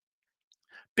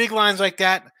 Big lines like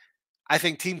that, I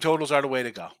think team totals are the way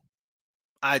to go.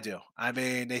 I do. I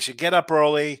mean, they should get up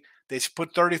early. They should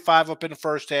put 35 up in the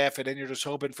first half, and then you're just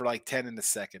hoping for like 10 in the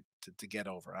second to get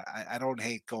over. I don't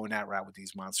hate going that route with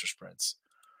these monster spreads.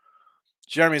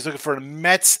 Jeremy's looking for the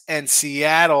Mets and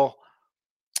Seattle.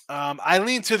 I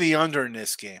lean to the under in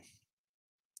this game.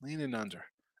 Leaning under.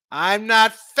 I'm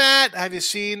not fat. Have you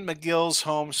seen McGill's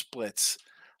home splits?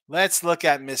 Let's look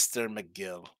at Mr.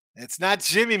 McGill. It's not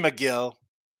Jimmy McGill.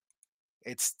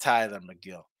 It's Tyler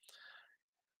McGill.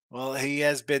 Well, he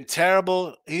has been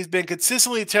terrible. He's been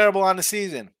consistently terrible on the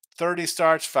season. 30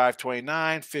 starts,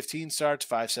 529. 15 starts,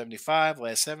 575.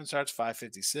 Last 7 starts,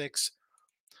 556.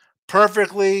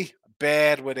 Perfectly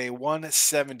bad with a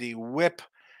 170 whip.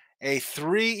 A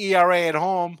 3 ERA at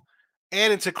home.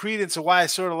 And into credence of why I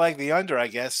sort of like the under, I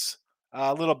guess.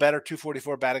 A little better,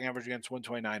 244 batting average against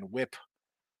 129 whip.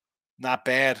 Not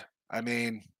bad. I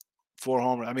mean, 4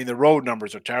 home. I mean, the road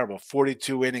numbers are terrible.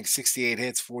 42 innings, 68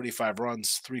 hits, 45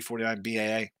 runs, 349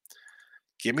 BAA.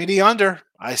 Give me the under.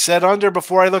 I said under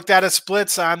before I looked at a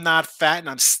splits. I'm not fat, and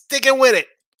I'm sticking with it.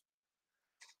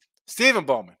 Stephen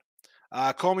Bowman.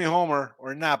 Call me Homer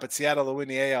or not, but Seattle to win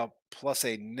the AL plus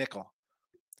a nickel.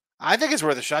 I think it's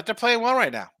worth a shot. They're playing well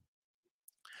right now.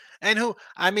 And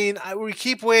we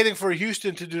keep waiting for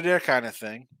Houston to do their kind of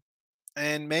thing.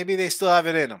 And maybe they still have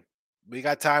it in them. We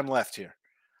got time left here.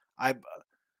 I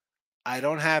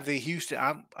don't have the Houston.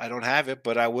 I don't have it,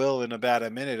 but I will in about a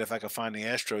minute if I can find the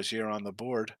Astros here on the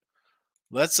board.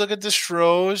 Let's look at the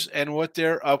Stros and what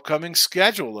their upcoming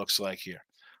schedule looks like here.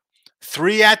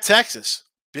 3 at Texas.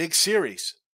 Big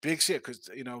series. Big series. Because,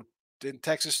 didn't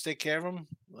Texas take care of them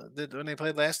when they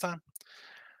played last time?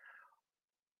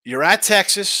 You're at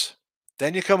Texas.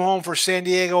 Then you come home for San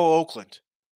Diego, Oakland.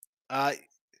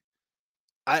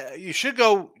 You should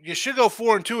go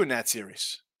 4-2 in that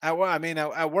series. At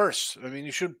worst,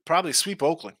 you should probably sweep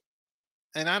Oakland.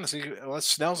 And honestly, unless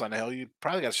Snell's on the hill, you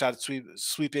probably got a shot at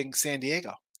sweeping San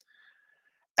Diego.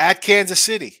 At Kansas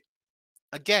City,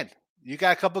 again, you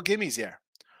got a couple gimmies there.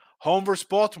 Home versus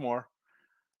Baltimore.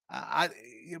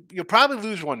 You'll probably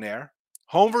lose one there.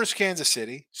 Home versus Kansas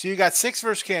City. So you got 6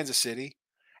 versus Kansas City,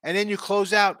 and then you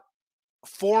close out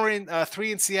 3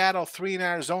 in Seattle, 3 in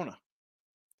Arizona.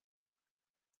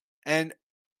 And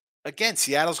again,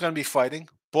 Seattle's going to be fighting.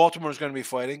 Baltimore's going to be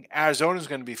fighting. Arizona's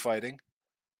going to be fighting.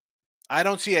 I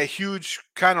don't see a huge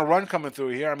kind of run coming through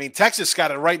here. I mean, Texas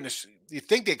got it right in the. You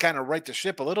think they kind of right the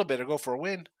ship a little bit or go for a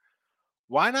win?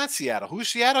 Why not Seattle? Who's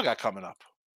Seattle got coming up?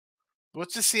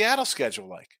 What's the Seattle schedule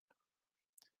like?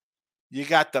 You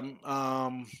got them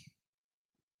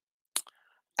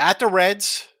at the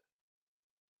Reds.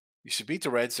 You should beat the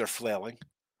Reds. They're flailing.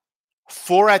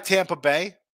 4 at Tampa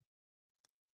Bay.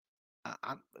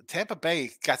 Tampa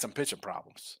Bay got some pitching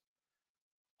problems.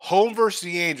 Home versus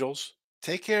the Angels.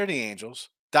 Take care of the Angels.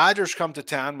 Dodgers come to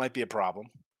town. Might be a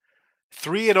problem.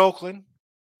 3 at Oakland.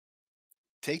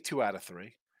 Take 2 out of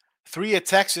 3. 3 at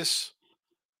Texas.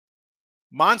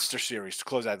 Monster series to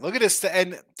close out. Look at this to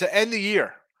end the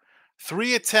year.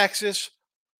 3 at Texas.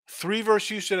 3 versus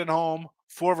Houston at home.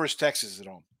 4 versus Texas at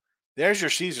home. There's your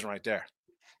season right there.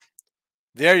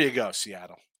 There you go,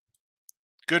 Seattle.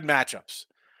 Good matchups.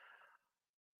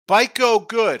 Byko,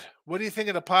 good. What do you think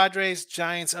of the Padres?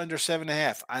 Giants under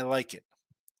 7.5. I like it.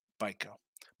 Byko.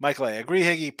 Michael A. Agree,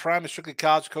 Higgy. Prime is strictly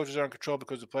college. Coaches are in control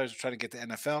because the players are trying to get to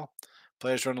NFL.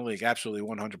 Players run the league. Absolutely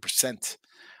 100%.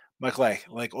 Michael A.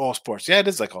 Like all sports. Yeah, it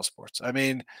is like all sports. I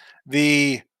mean,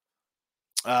 the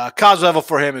college level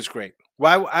for him is great.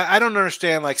 Why? I don't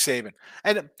understand like Saban.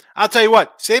 And I'll tell you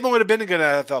what, Saban would have been a good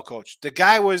NFL coach. The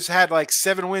guy had like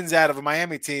 7 wins out of a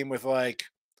Miami team with like,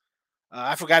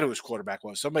 I forgot who his quarterback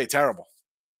was. Somebody terrible.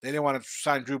 They didn't want to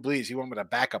sign Drew Brees. He went with a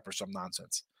backup or some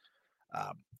nonsense.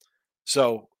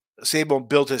 So Saban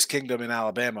built his kingdom in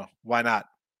Alabama. Why not?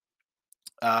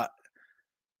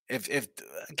 If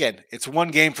again, it's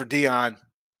one game for Dion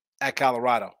at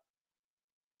Colorado.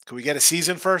 Can we get a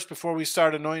season first before we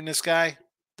start anointing this guy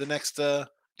the next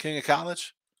king of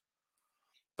college?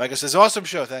 Like I says, awesome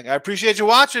show. Thank you. I appreciate you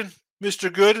watching,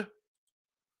 Mr. Good.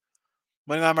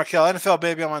 Moneyline Markel, NFL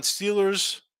baby. I'm on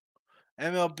Steelers,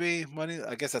 MLB money.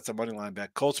 I guess that's a money line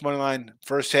bet. Colts money line,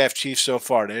 first half Chiefs so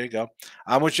far. There you go.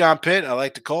 I'm with John Pitt. I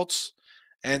like the Colts.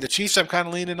 And the Chiefs, I'm kind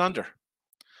of leaning under.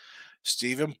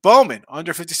 Stephen Bowman,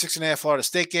 under 56.5 Florida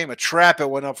State game. A trap, it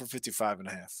went up for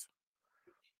 55.5.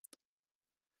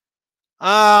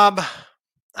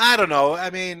 I don't know. I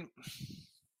mean,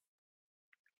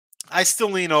 I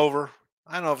still lean over.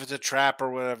 I don't know if it's a trap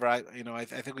or whatever. I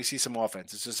think we see some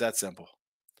offense. It's just that simple.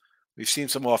 We've seen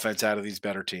some offense out of these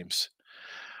better teams.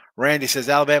 Randy says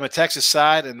Alabama, Texas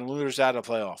side, and the losers out of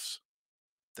the playoffs.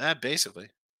 That basically.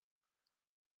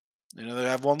 They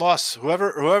have one loss.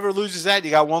 Whoever loses that,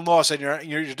 you got one loss, and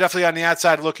you're definitely on the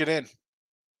outside looking in.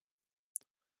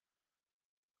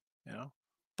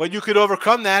 But you could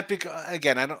overcome that because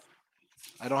again, I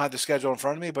don't have the schedule in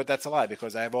front of me, but that's a lie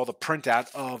because I have all the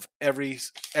printout of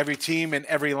every team and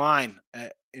every line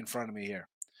in front of me here.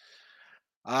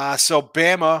 So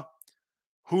Bama,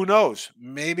 who knows?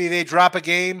 Maybe they drop a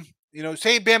game.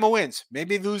 Say Bama wins.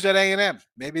 Maybe they lose at A&M.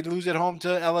 Maybe they lose at home to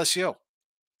LSU.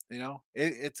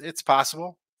 It's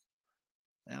possible.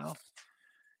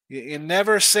 You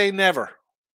never say never.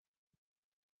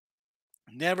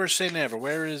 Never say never.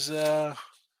 Where is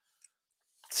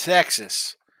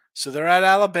Texas? So they're at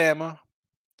Alabama.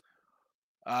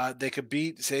 They could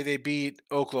they beat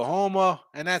Oklahoma,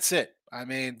 and that's it. I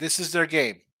mean, this is their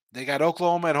game. They got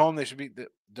Oklahoma at home. They should beat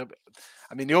the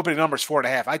opening number is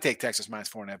 4.5. I take Texas minus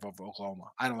 4.5 over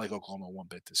Oklahoma. I don't like Oklahoma one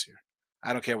bit this year.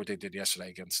 I don't care what they did yesterday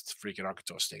against freaking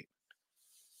Arkansas State.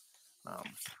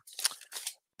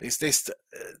 The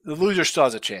loser still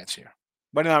has a chance here.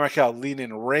 Moneyline Markel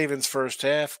leading Ravens first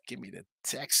half. Give me the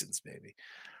Texans, baby.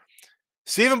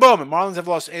 Stephen Bowman, Marlins have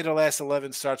lost 8 of the last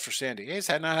 11 starts for Sandy. He's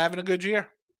not having a good year.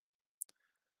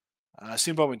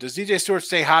 Stephen Bowman, does DJ Stewart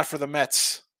stay hot for the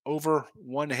Mets? Over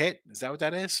 1 hit? Is that what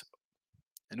that is?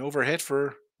 An over hit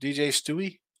for DJ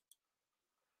Stewie?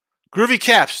 Groovy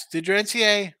Caps, did your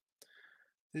NCAA...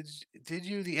 The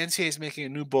NCAA is making a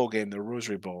new bowl game, the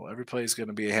Rosary Bowl. Every play is going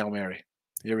to be a Hail Mary.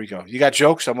 Here we go. You got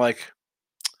jokes? I'm like,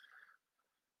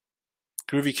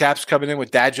 Groovy Caps coming in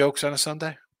with dad jokes on a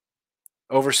Sunday?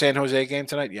 Over San Jose game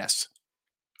tonight? Yes.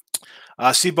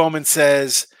 C. Bowman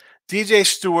says, DJ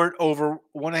Stewart over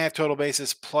 1.5 total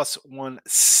bases plus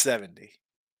 170.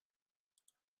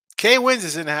 K wins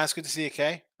is in the house. Good to see you,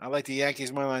 K. I like the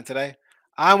Yankees money line today.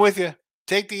 I'm with you.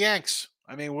 Take the Yanks.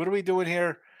 I mean, what are we doing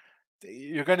here?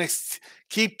 You're going to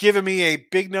keep giving me a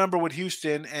big number with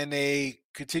Houston, and they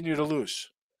continue to lose.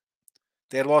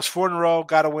 They had lost 4 in a row,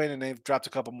 got a win, and they've dropped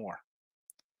a couple more.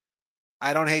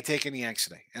 I don't hate taking the Yanks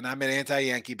today, and I'm an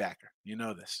anti-Yankee backer. You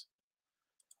know this.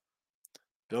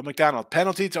 Bill McDonald,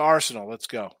 penalty to Arsenal. Let's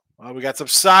go. Well, we got some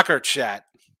soccer chat.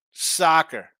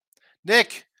 Soccer.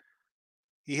 Nick,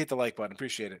 he hit the like button.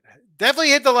 Appreciate it.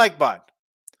 Definitely hit the like button.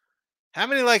 How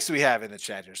many likes do we have in the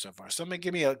chat here so far? Somebody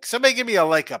give me a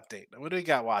like update. What do we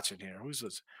got watching here? Who's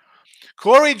this?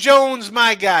 Corey Jones,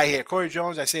 my guy here. Corey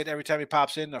Jones, I say it every time he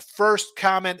pops in. The first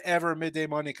comment ever Midday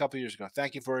Money a couple years ago.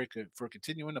 Thank you for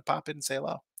continuing to pop in and say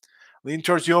hello. Lean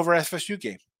towards the over FSU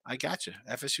game. I got you.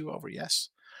 FSU over, yes.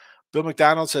 Bill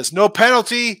McDonald says, no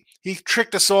penalty. He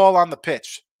tricked us all on the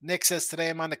pitch. Nick says, today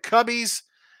I'm on the Cubbies.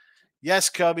 Yes,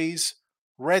 Cubbies.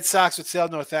 Red Sox with sale,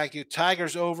 no thank you.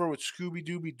 Tigers over with Scooby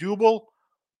Dooby Dooble.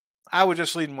 I would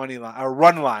just lead money line or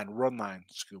run line,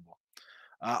 Scooble.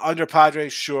 Under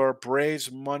Padres, sure.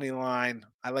 Braves money line.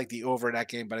 I like the over in that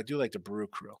game, but I do like the Brew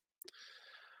Crew.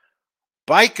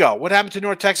 Bico, what happened to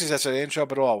North Texas yesterday? They didn't show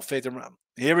up at all. Fade them.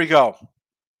 Here we go.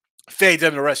 Fade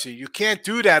them the rest of you. You can't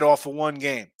do that off of one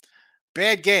game.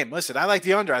 Bad game. Listen, I like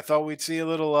the under. I thought we'd see a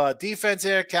little defense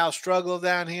there. Cal struggled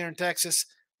down here in Texas.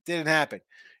 Didn't happen.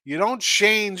 You don't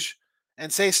change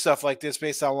and say stuff like this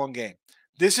based on one game.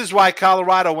 This is why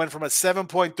Colorado went from a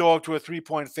 7-point dog to a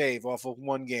 3-point fave off of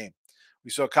one game.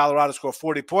 We saw Colorado score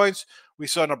 40 points. We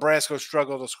saw Nebraska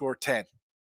struggle to score 10.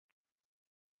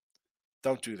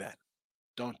 Don't do that.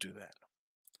 Don't do that.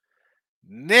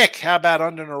 Nick, how about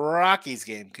under the Rockies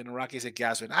game? Can the Rockies hit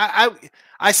gas?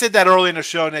 I said that early in the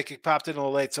show, Nick. It popped in a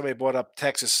little late. Somebody brought up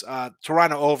Texas,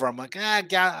 Toronto over. I'm like,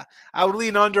 I would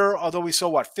lean under, although we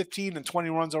saw, 15 and 20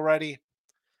 runs already.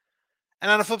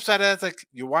 And on the flip side of that, it's like,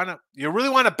 you really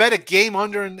want to bet a game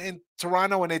under in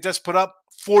Toronto when they just put up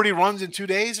 40 runs in 2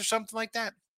 days or something like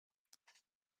that?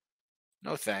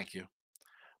 No, thank you.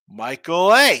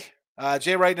 Michael A.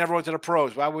 Jay Wright never went to the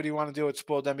pros. Why would he want to do it?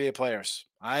 Spoiled NBA players.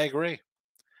 I agree.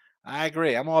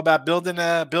 I'm all about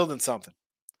building something.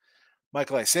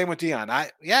 Michael A. Same with Dion.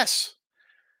 Yes.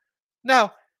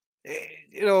 No,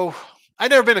 I've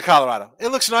never been to Colorado. It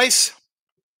looks nice.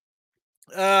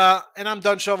 And I'm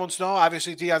done shoveling snow.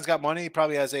 Obviously, Dion's got money. He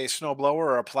probably has a snow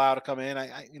blower or a plow to come in.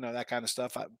 That kind of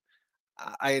stuff.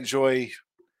 I enjoy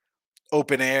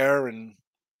open air and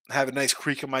have a nice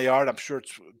creek in my yard. I'm sure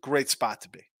it's a great spot to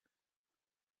be.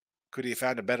 Could he have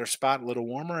found a better spot, a little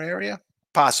warmer area?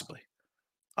 Possibly.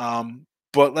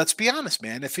 But let's be honest,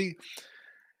 man. If he's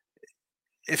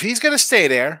going to stay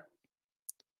there,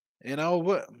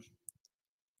 what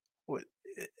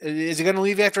is he going to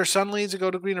leave after his son leaves to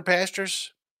go to greener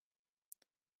pastures?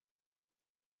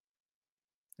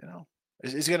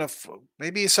 Is he going to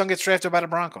maybe his son gets drafted by the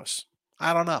Broncos?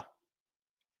 I don't know.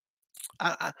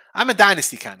 I'm a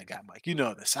dynasty kind of guy, Mike. You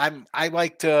know this. I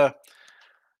like to,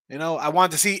 I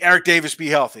wanted to see Eric Davis be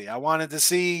healthy. I wanted to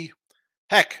see.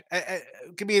 Heck, it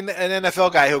could be an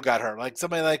NFL guy who got hurt, like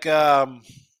somebody like I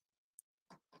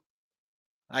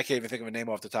can't even think of a name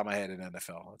off the top of my head in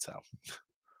NFL. That's how.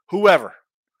 Whoever,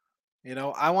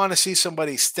 I want to see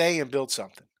somebody stay and build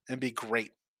something and be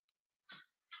great.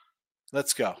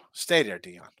 Let's go. Stay there,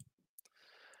 Dion.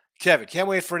 Kevin, can't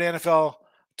wait for the NFL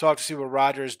talk to see what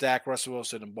Rodgers, Dak, Russell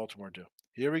Wilson, and Baltimore do.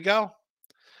 Here we go.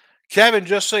 Kevin,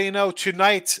 just so you know,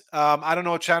 tonight, I don't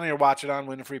know what channel you're watching on,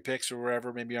 Winning Free Picks or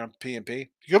wherever, maybe you're on P&P.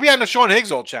 You'll be on the Sean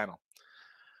Higgs old channel.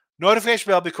 Notification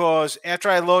bell, because after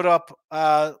I load up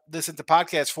this into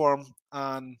podcast form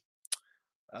on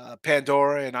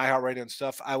Pandora and iHeartRadio and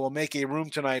stuff, I will make a room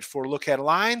tonight for Look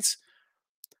Headlines.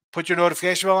 Put your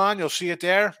notification bell on. You'll see it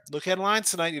there. Look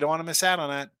Headlines tonight. You don't want to miss out on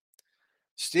that.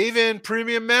 Steven,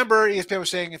 premium member. ESPN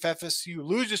was saying if FSU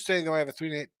loses today, they'll have a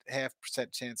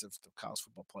 3.5% chance of the college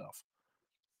football playoff.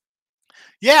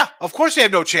 Yeah, of course they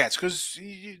have no chance because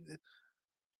you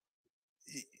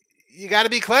got to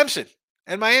be Clemson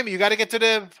and Miami. You got to get to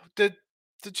the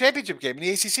championship game in the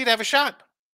ACC to have a shot.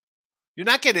 You're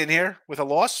not getting in here with a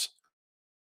loss.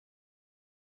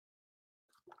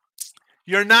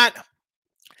 You're not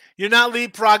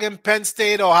leapfrogging Penn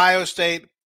State, Ohio State,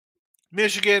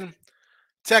 Michigan,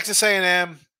 Texas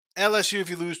A&M, LSU if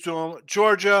you lose to them,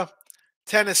 Georgia,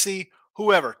 Tennessee,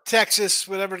 whoever, Texas,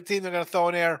 whatever team they're going to throw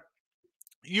in there,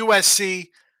 USC.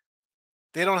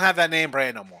 They don't have that name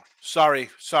brand no more.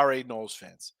 Sorry, Knowles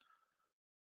fans.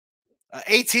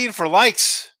 18 for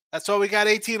likes. That's all we got,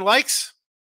 18 likes?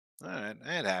 All right,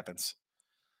 that happens.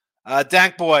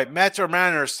 Dank Boy, Mets or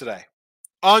Mariners today?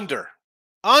 Under,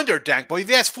 Dank Boy. You've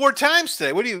asked 4 times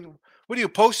today. What do you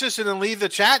post this and then leave the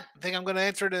chat? Think I'm going to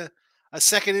enter a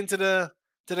second into the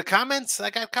comments?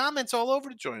 I got comments all over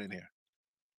to join in here.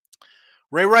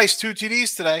 Ray Rice, 2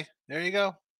 TDs today. There you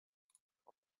go.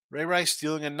 Ray Rice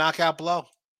stealing a knockout blow.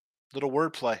 Little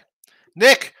wordplay.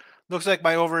 Nick, looks like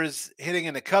my over is hitting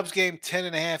in the Cubs game,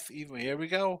 10.5 even. Here we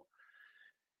go.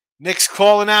 Nick's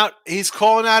calling out. He's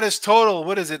calling out his total.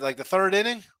 What is it, like the 3rd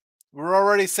inning? We're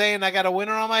already saying I got a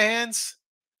winner on my hands.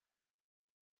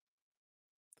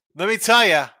 Let me tell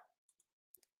you,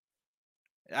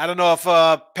 I don't know if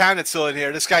Pounded's still in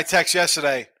here. This guy texted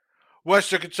yesterday,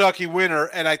 Western Kentucky winner,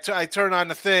 and I turn on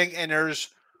the thing, and there's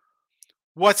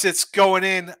it's going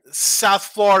in South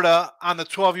Florida on the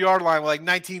 12-yard line with like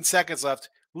 19 seconds left.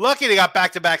 Lucky they got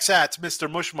back-to-back sats,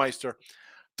 Mr. Mushmeister.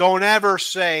 Don't ever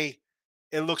say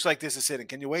it looks like this is hitting.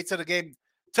 Can you wait till the game?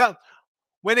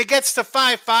 When it gets to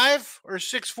 5-5 or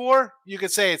 6-4, you can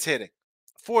say it's hitting.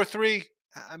 4-3,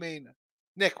 I mean,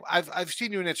 Nick, I've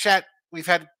seen you in the chat. We've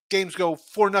had games go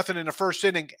 4-0 in the first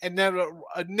inning and never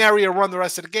nary a run the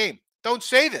rest of the game. Don't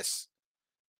say this.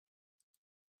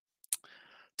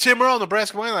 Tim Earl,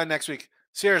 Nebraska money line next week.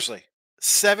 Seriously,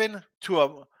 +7 to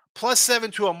a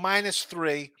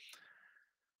 -3.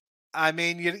 I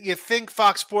mean, you think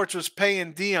Fox Sports was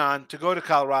paying Dion to go to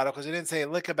Colorado because he didn't say a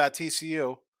lick about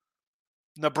TCU.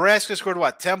 Nebraska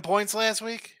scored, 10 points last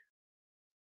week?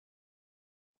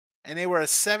 And they were a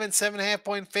 7.5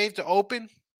 point fave to open?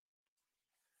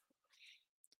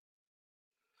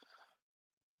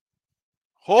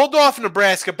 Hold off,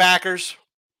 Nebraska backers.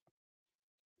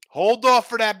 Hold off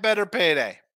for that better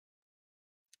payday.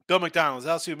 Bill McDonald, is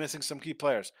LSU missing some key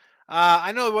players?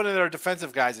 I know one of their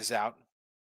defensive guys is out.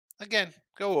 Again,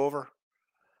 go over.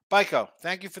 Biko,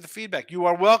 thank you for the feedback. You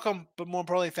are welcome, but more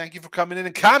importantly, thank you for coming in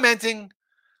and commenting.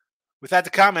 Without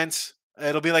the comments,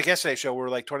 it'll be like yesterday's show. We're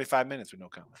like 25 minutes with no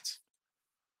comments.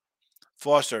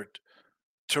 Foster,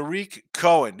 Tariq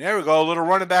Cohen. There we go. A little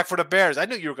running back for the Bears. I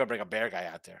knew you were going to bring a Bear guy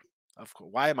out there. Of course.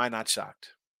 Why am I not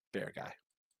shocked? Bear guy.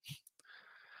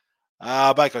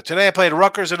 Biko, today I played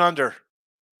Rutgers and under.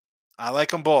 I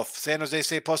like them both. San Jose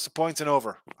State plus the points and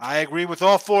over. I agree with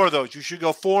all four of those. You should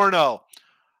go 4-0.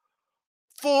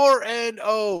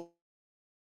 4-0.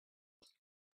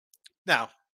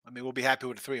 Now, I mean, we'll be happy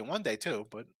with a 3-1 day too,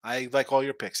 but I like all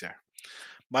your picks there.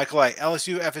 Michael I,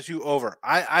 LSU, FSU over.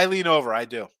 I lean over. I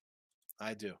do.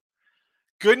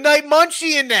 Good night,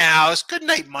 Munchie, in the house. Good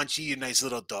night, Munchie, you nice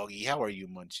little doggy. How are you,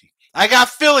 Munchie? I got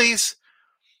Phillies.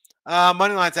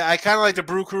 Money line. I kind of like the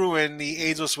Brew Crew and the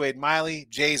Ageless Wade Miley.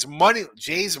 Jay's money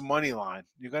line.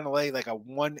 You're gonna lay like a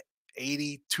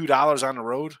 $182 on the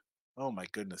road. Oh my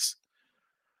goodness.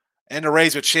 And the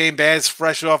Rays with Shane Baz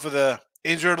fresh off of the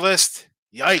injured list.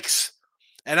 Yikes.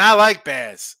 And I like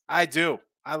Baz. I do.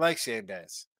 I like Shane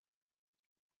Baz.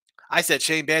 I said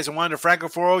Shane Baz and Wander Franco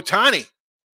for Ohtani.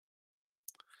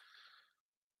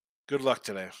 Good luck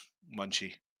today,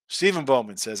 Munchie. Stephen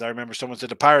Bowman says, I remember someone said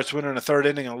the Pirates winner in the third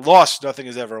inning and lost. Nothing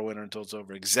is ever a winner until it's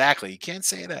over. Exactly. You can't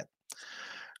say that.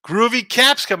 Groovy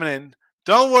Caps coming in.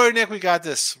 Don't worry, Nick. We got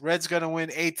this. Red's going to win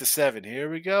 8-7. Here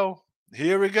we go.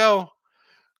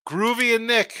 Groovy and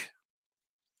Nick.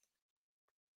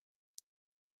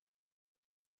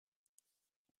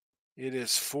 It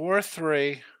is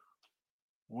 4-3.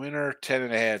 Winner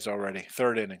 10.5 already.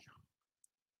 Third inning.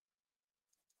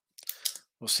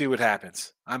 We'll see what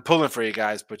happens. I'm pulling for you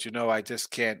guys, but I just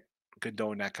can't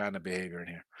condone that kind of behavior in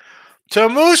here. To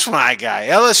Moose, my guy.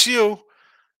 LSU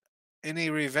in a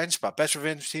revenge spot. Best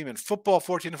revenge team in football.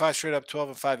 14-5 straight up.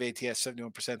 12-5 ATS.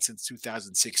 71% since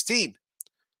 2016.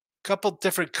 Couple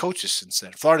different coaches since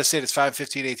then. Florida State is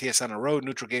 5-15 ATS on the road.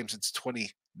 Neutral game since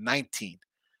 2019.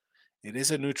 It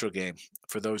is a neutral game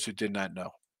for those who did not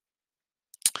know.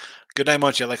 Good night,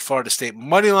 Munchie. I like Florida State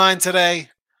money line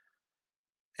today.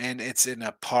 And it's in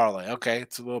a parlay. Okay,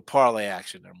 it's a little parlay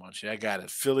action there, Munchie. I got it.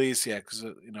 Phillies, yeah, because,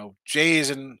 Jays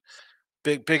and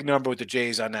big number with the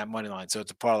Jays on that money line. So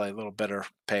it's a parlay, a little better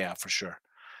payout for sure.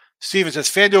 Steven says,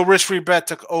 FanDuel risk-free bet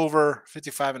took over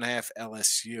 55.5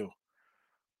 LSU.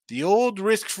 The old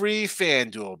risk-free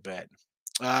FanDuel bet.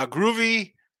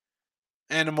 Groovy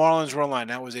and the Marlins run line.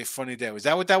 That was a funny day. Was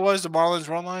that what that was, the Marlins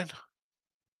run line?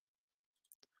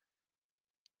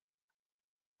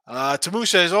 Tamu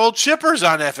says, old Chipper's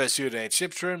on FSU today.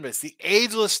 Chip Trim, it's the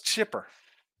ageless Chipper.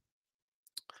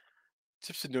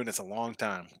 Chip's been doing this a long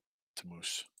time,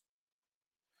 Tamoose.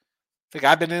 I think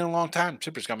I've been in a long time.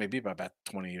 Chipper's got me beat by about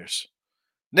 20 years.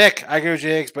 Nick, I agree with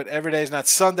Jakes, but every day is not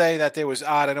Sunday. That day was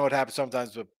odd. I know it happens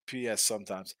sometimes, but P.S.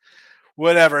 sometimes.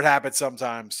 Whatever, it happens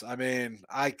sometimes. I mean,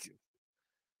 I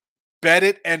bet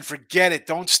it and forget it.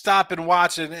 Don't stop and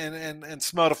watch it and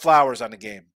smell the flowers on the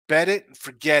game. Bet it and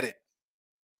forget it.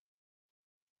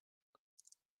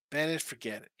 Bet it,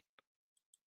 forget it.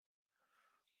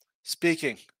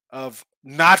 Speaking of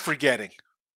not forgetting,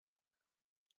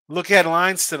 look at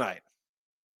lines tonight.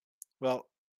 Well,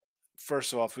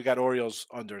 first of all, if we got Orioles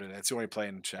under it, that's the only play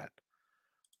in the chat.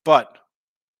 But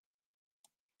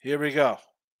here we go.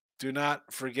 Do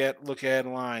not forget, look at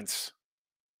lines.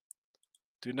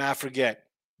 Do not forget.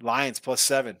 Lions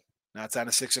 +7. Now it's down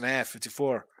to 6.5,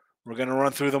 54. We're going to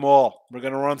run through them all. We're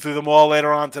going to run through them all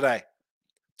later on today.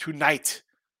 Tonight.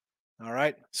 All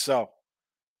right. So,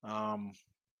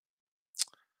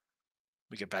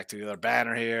 we get back to the other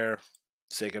banner here.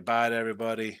 Say goodbye to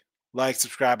everybody. Like,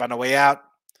 subscribe on the way out.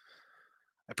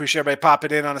 I appreciate everybody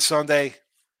popping in on a Sunday.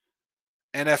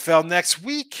 NFL next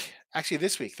week. Actually,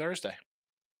 this week, Thursday.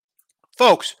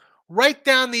 Folks, write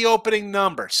down the opening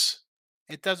numbers.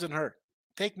 It doesn't hurt.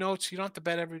 Take notes. You don't have to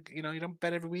bet every, you don't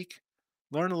bet every week.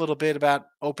 learn a little bit about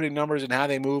opening numbers and how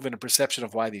they move and a perception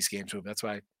of why these games move. That's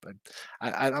why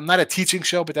I'm not a teaching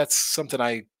show, but that's something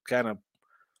I kind of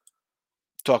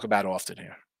talk about often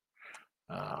here.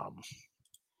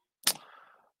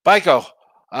 Bico,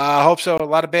 I hope so. A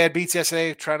lot of bad beats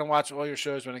yesterday. Trying to watch all your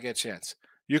shows when I get a chance.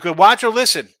 You could watch or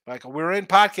listen. Like we're in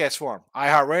podcast form.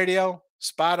 iHeartRadio,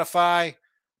 Spotify,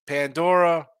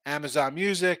 Pandora, Amazon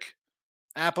Music,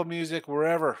 Apple Music,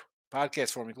 wherever.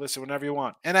 Podcast form. You can listen whenever you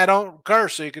want. And I don't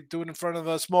curse, so you could do it in front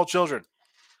of small children.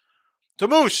 To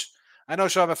Moose, I know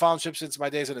Sean, I've been following Chip since my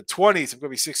days in the 20s. I'm going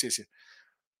to be 60s here.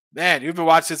 Man, you've been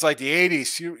watching since like the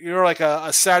 80s. You're like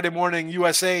a Saturday morning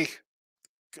USA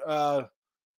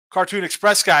Cartoon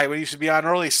Express guy when he used to be on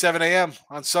early 7 a.m.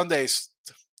 on Sundays.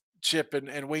 Chip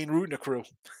and Wayne Root and the crew.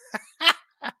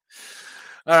 All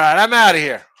right, I'm out of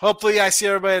here. Hopefully I see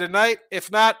everybody tonight.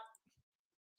 If not,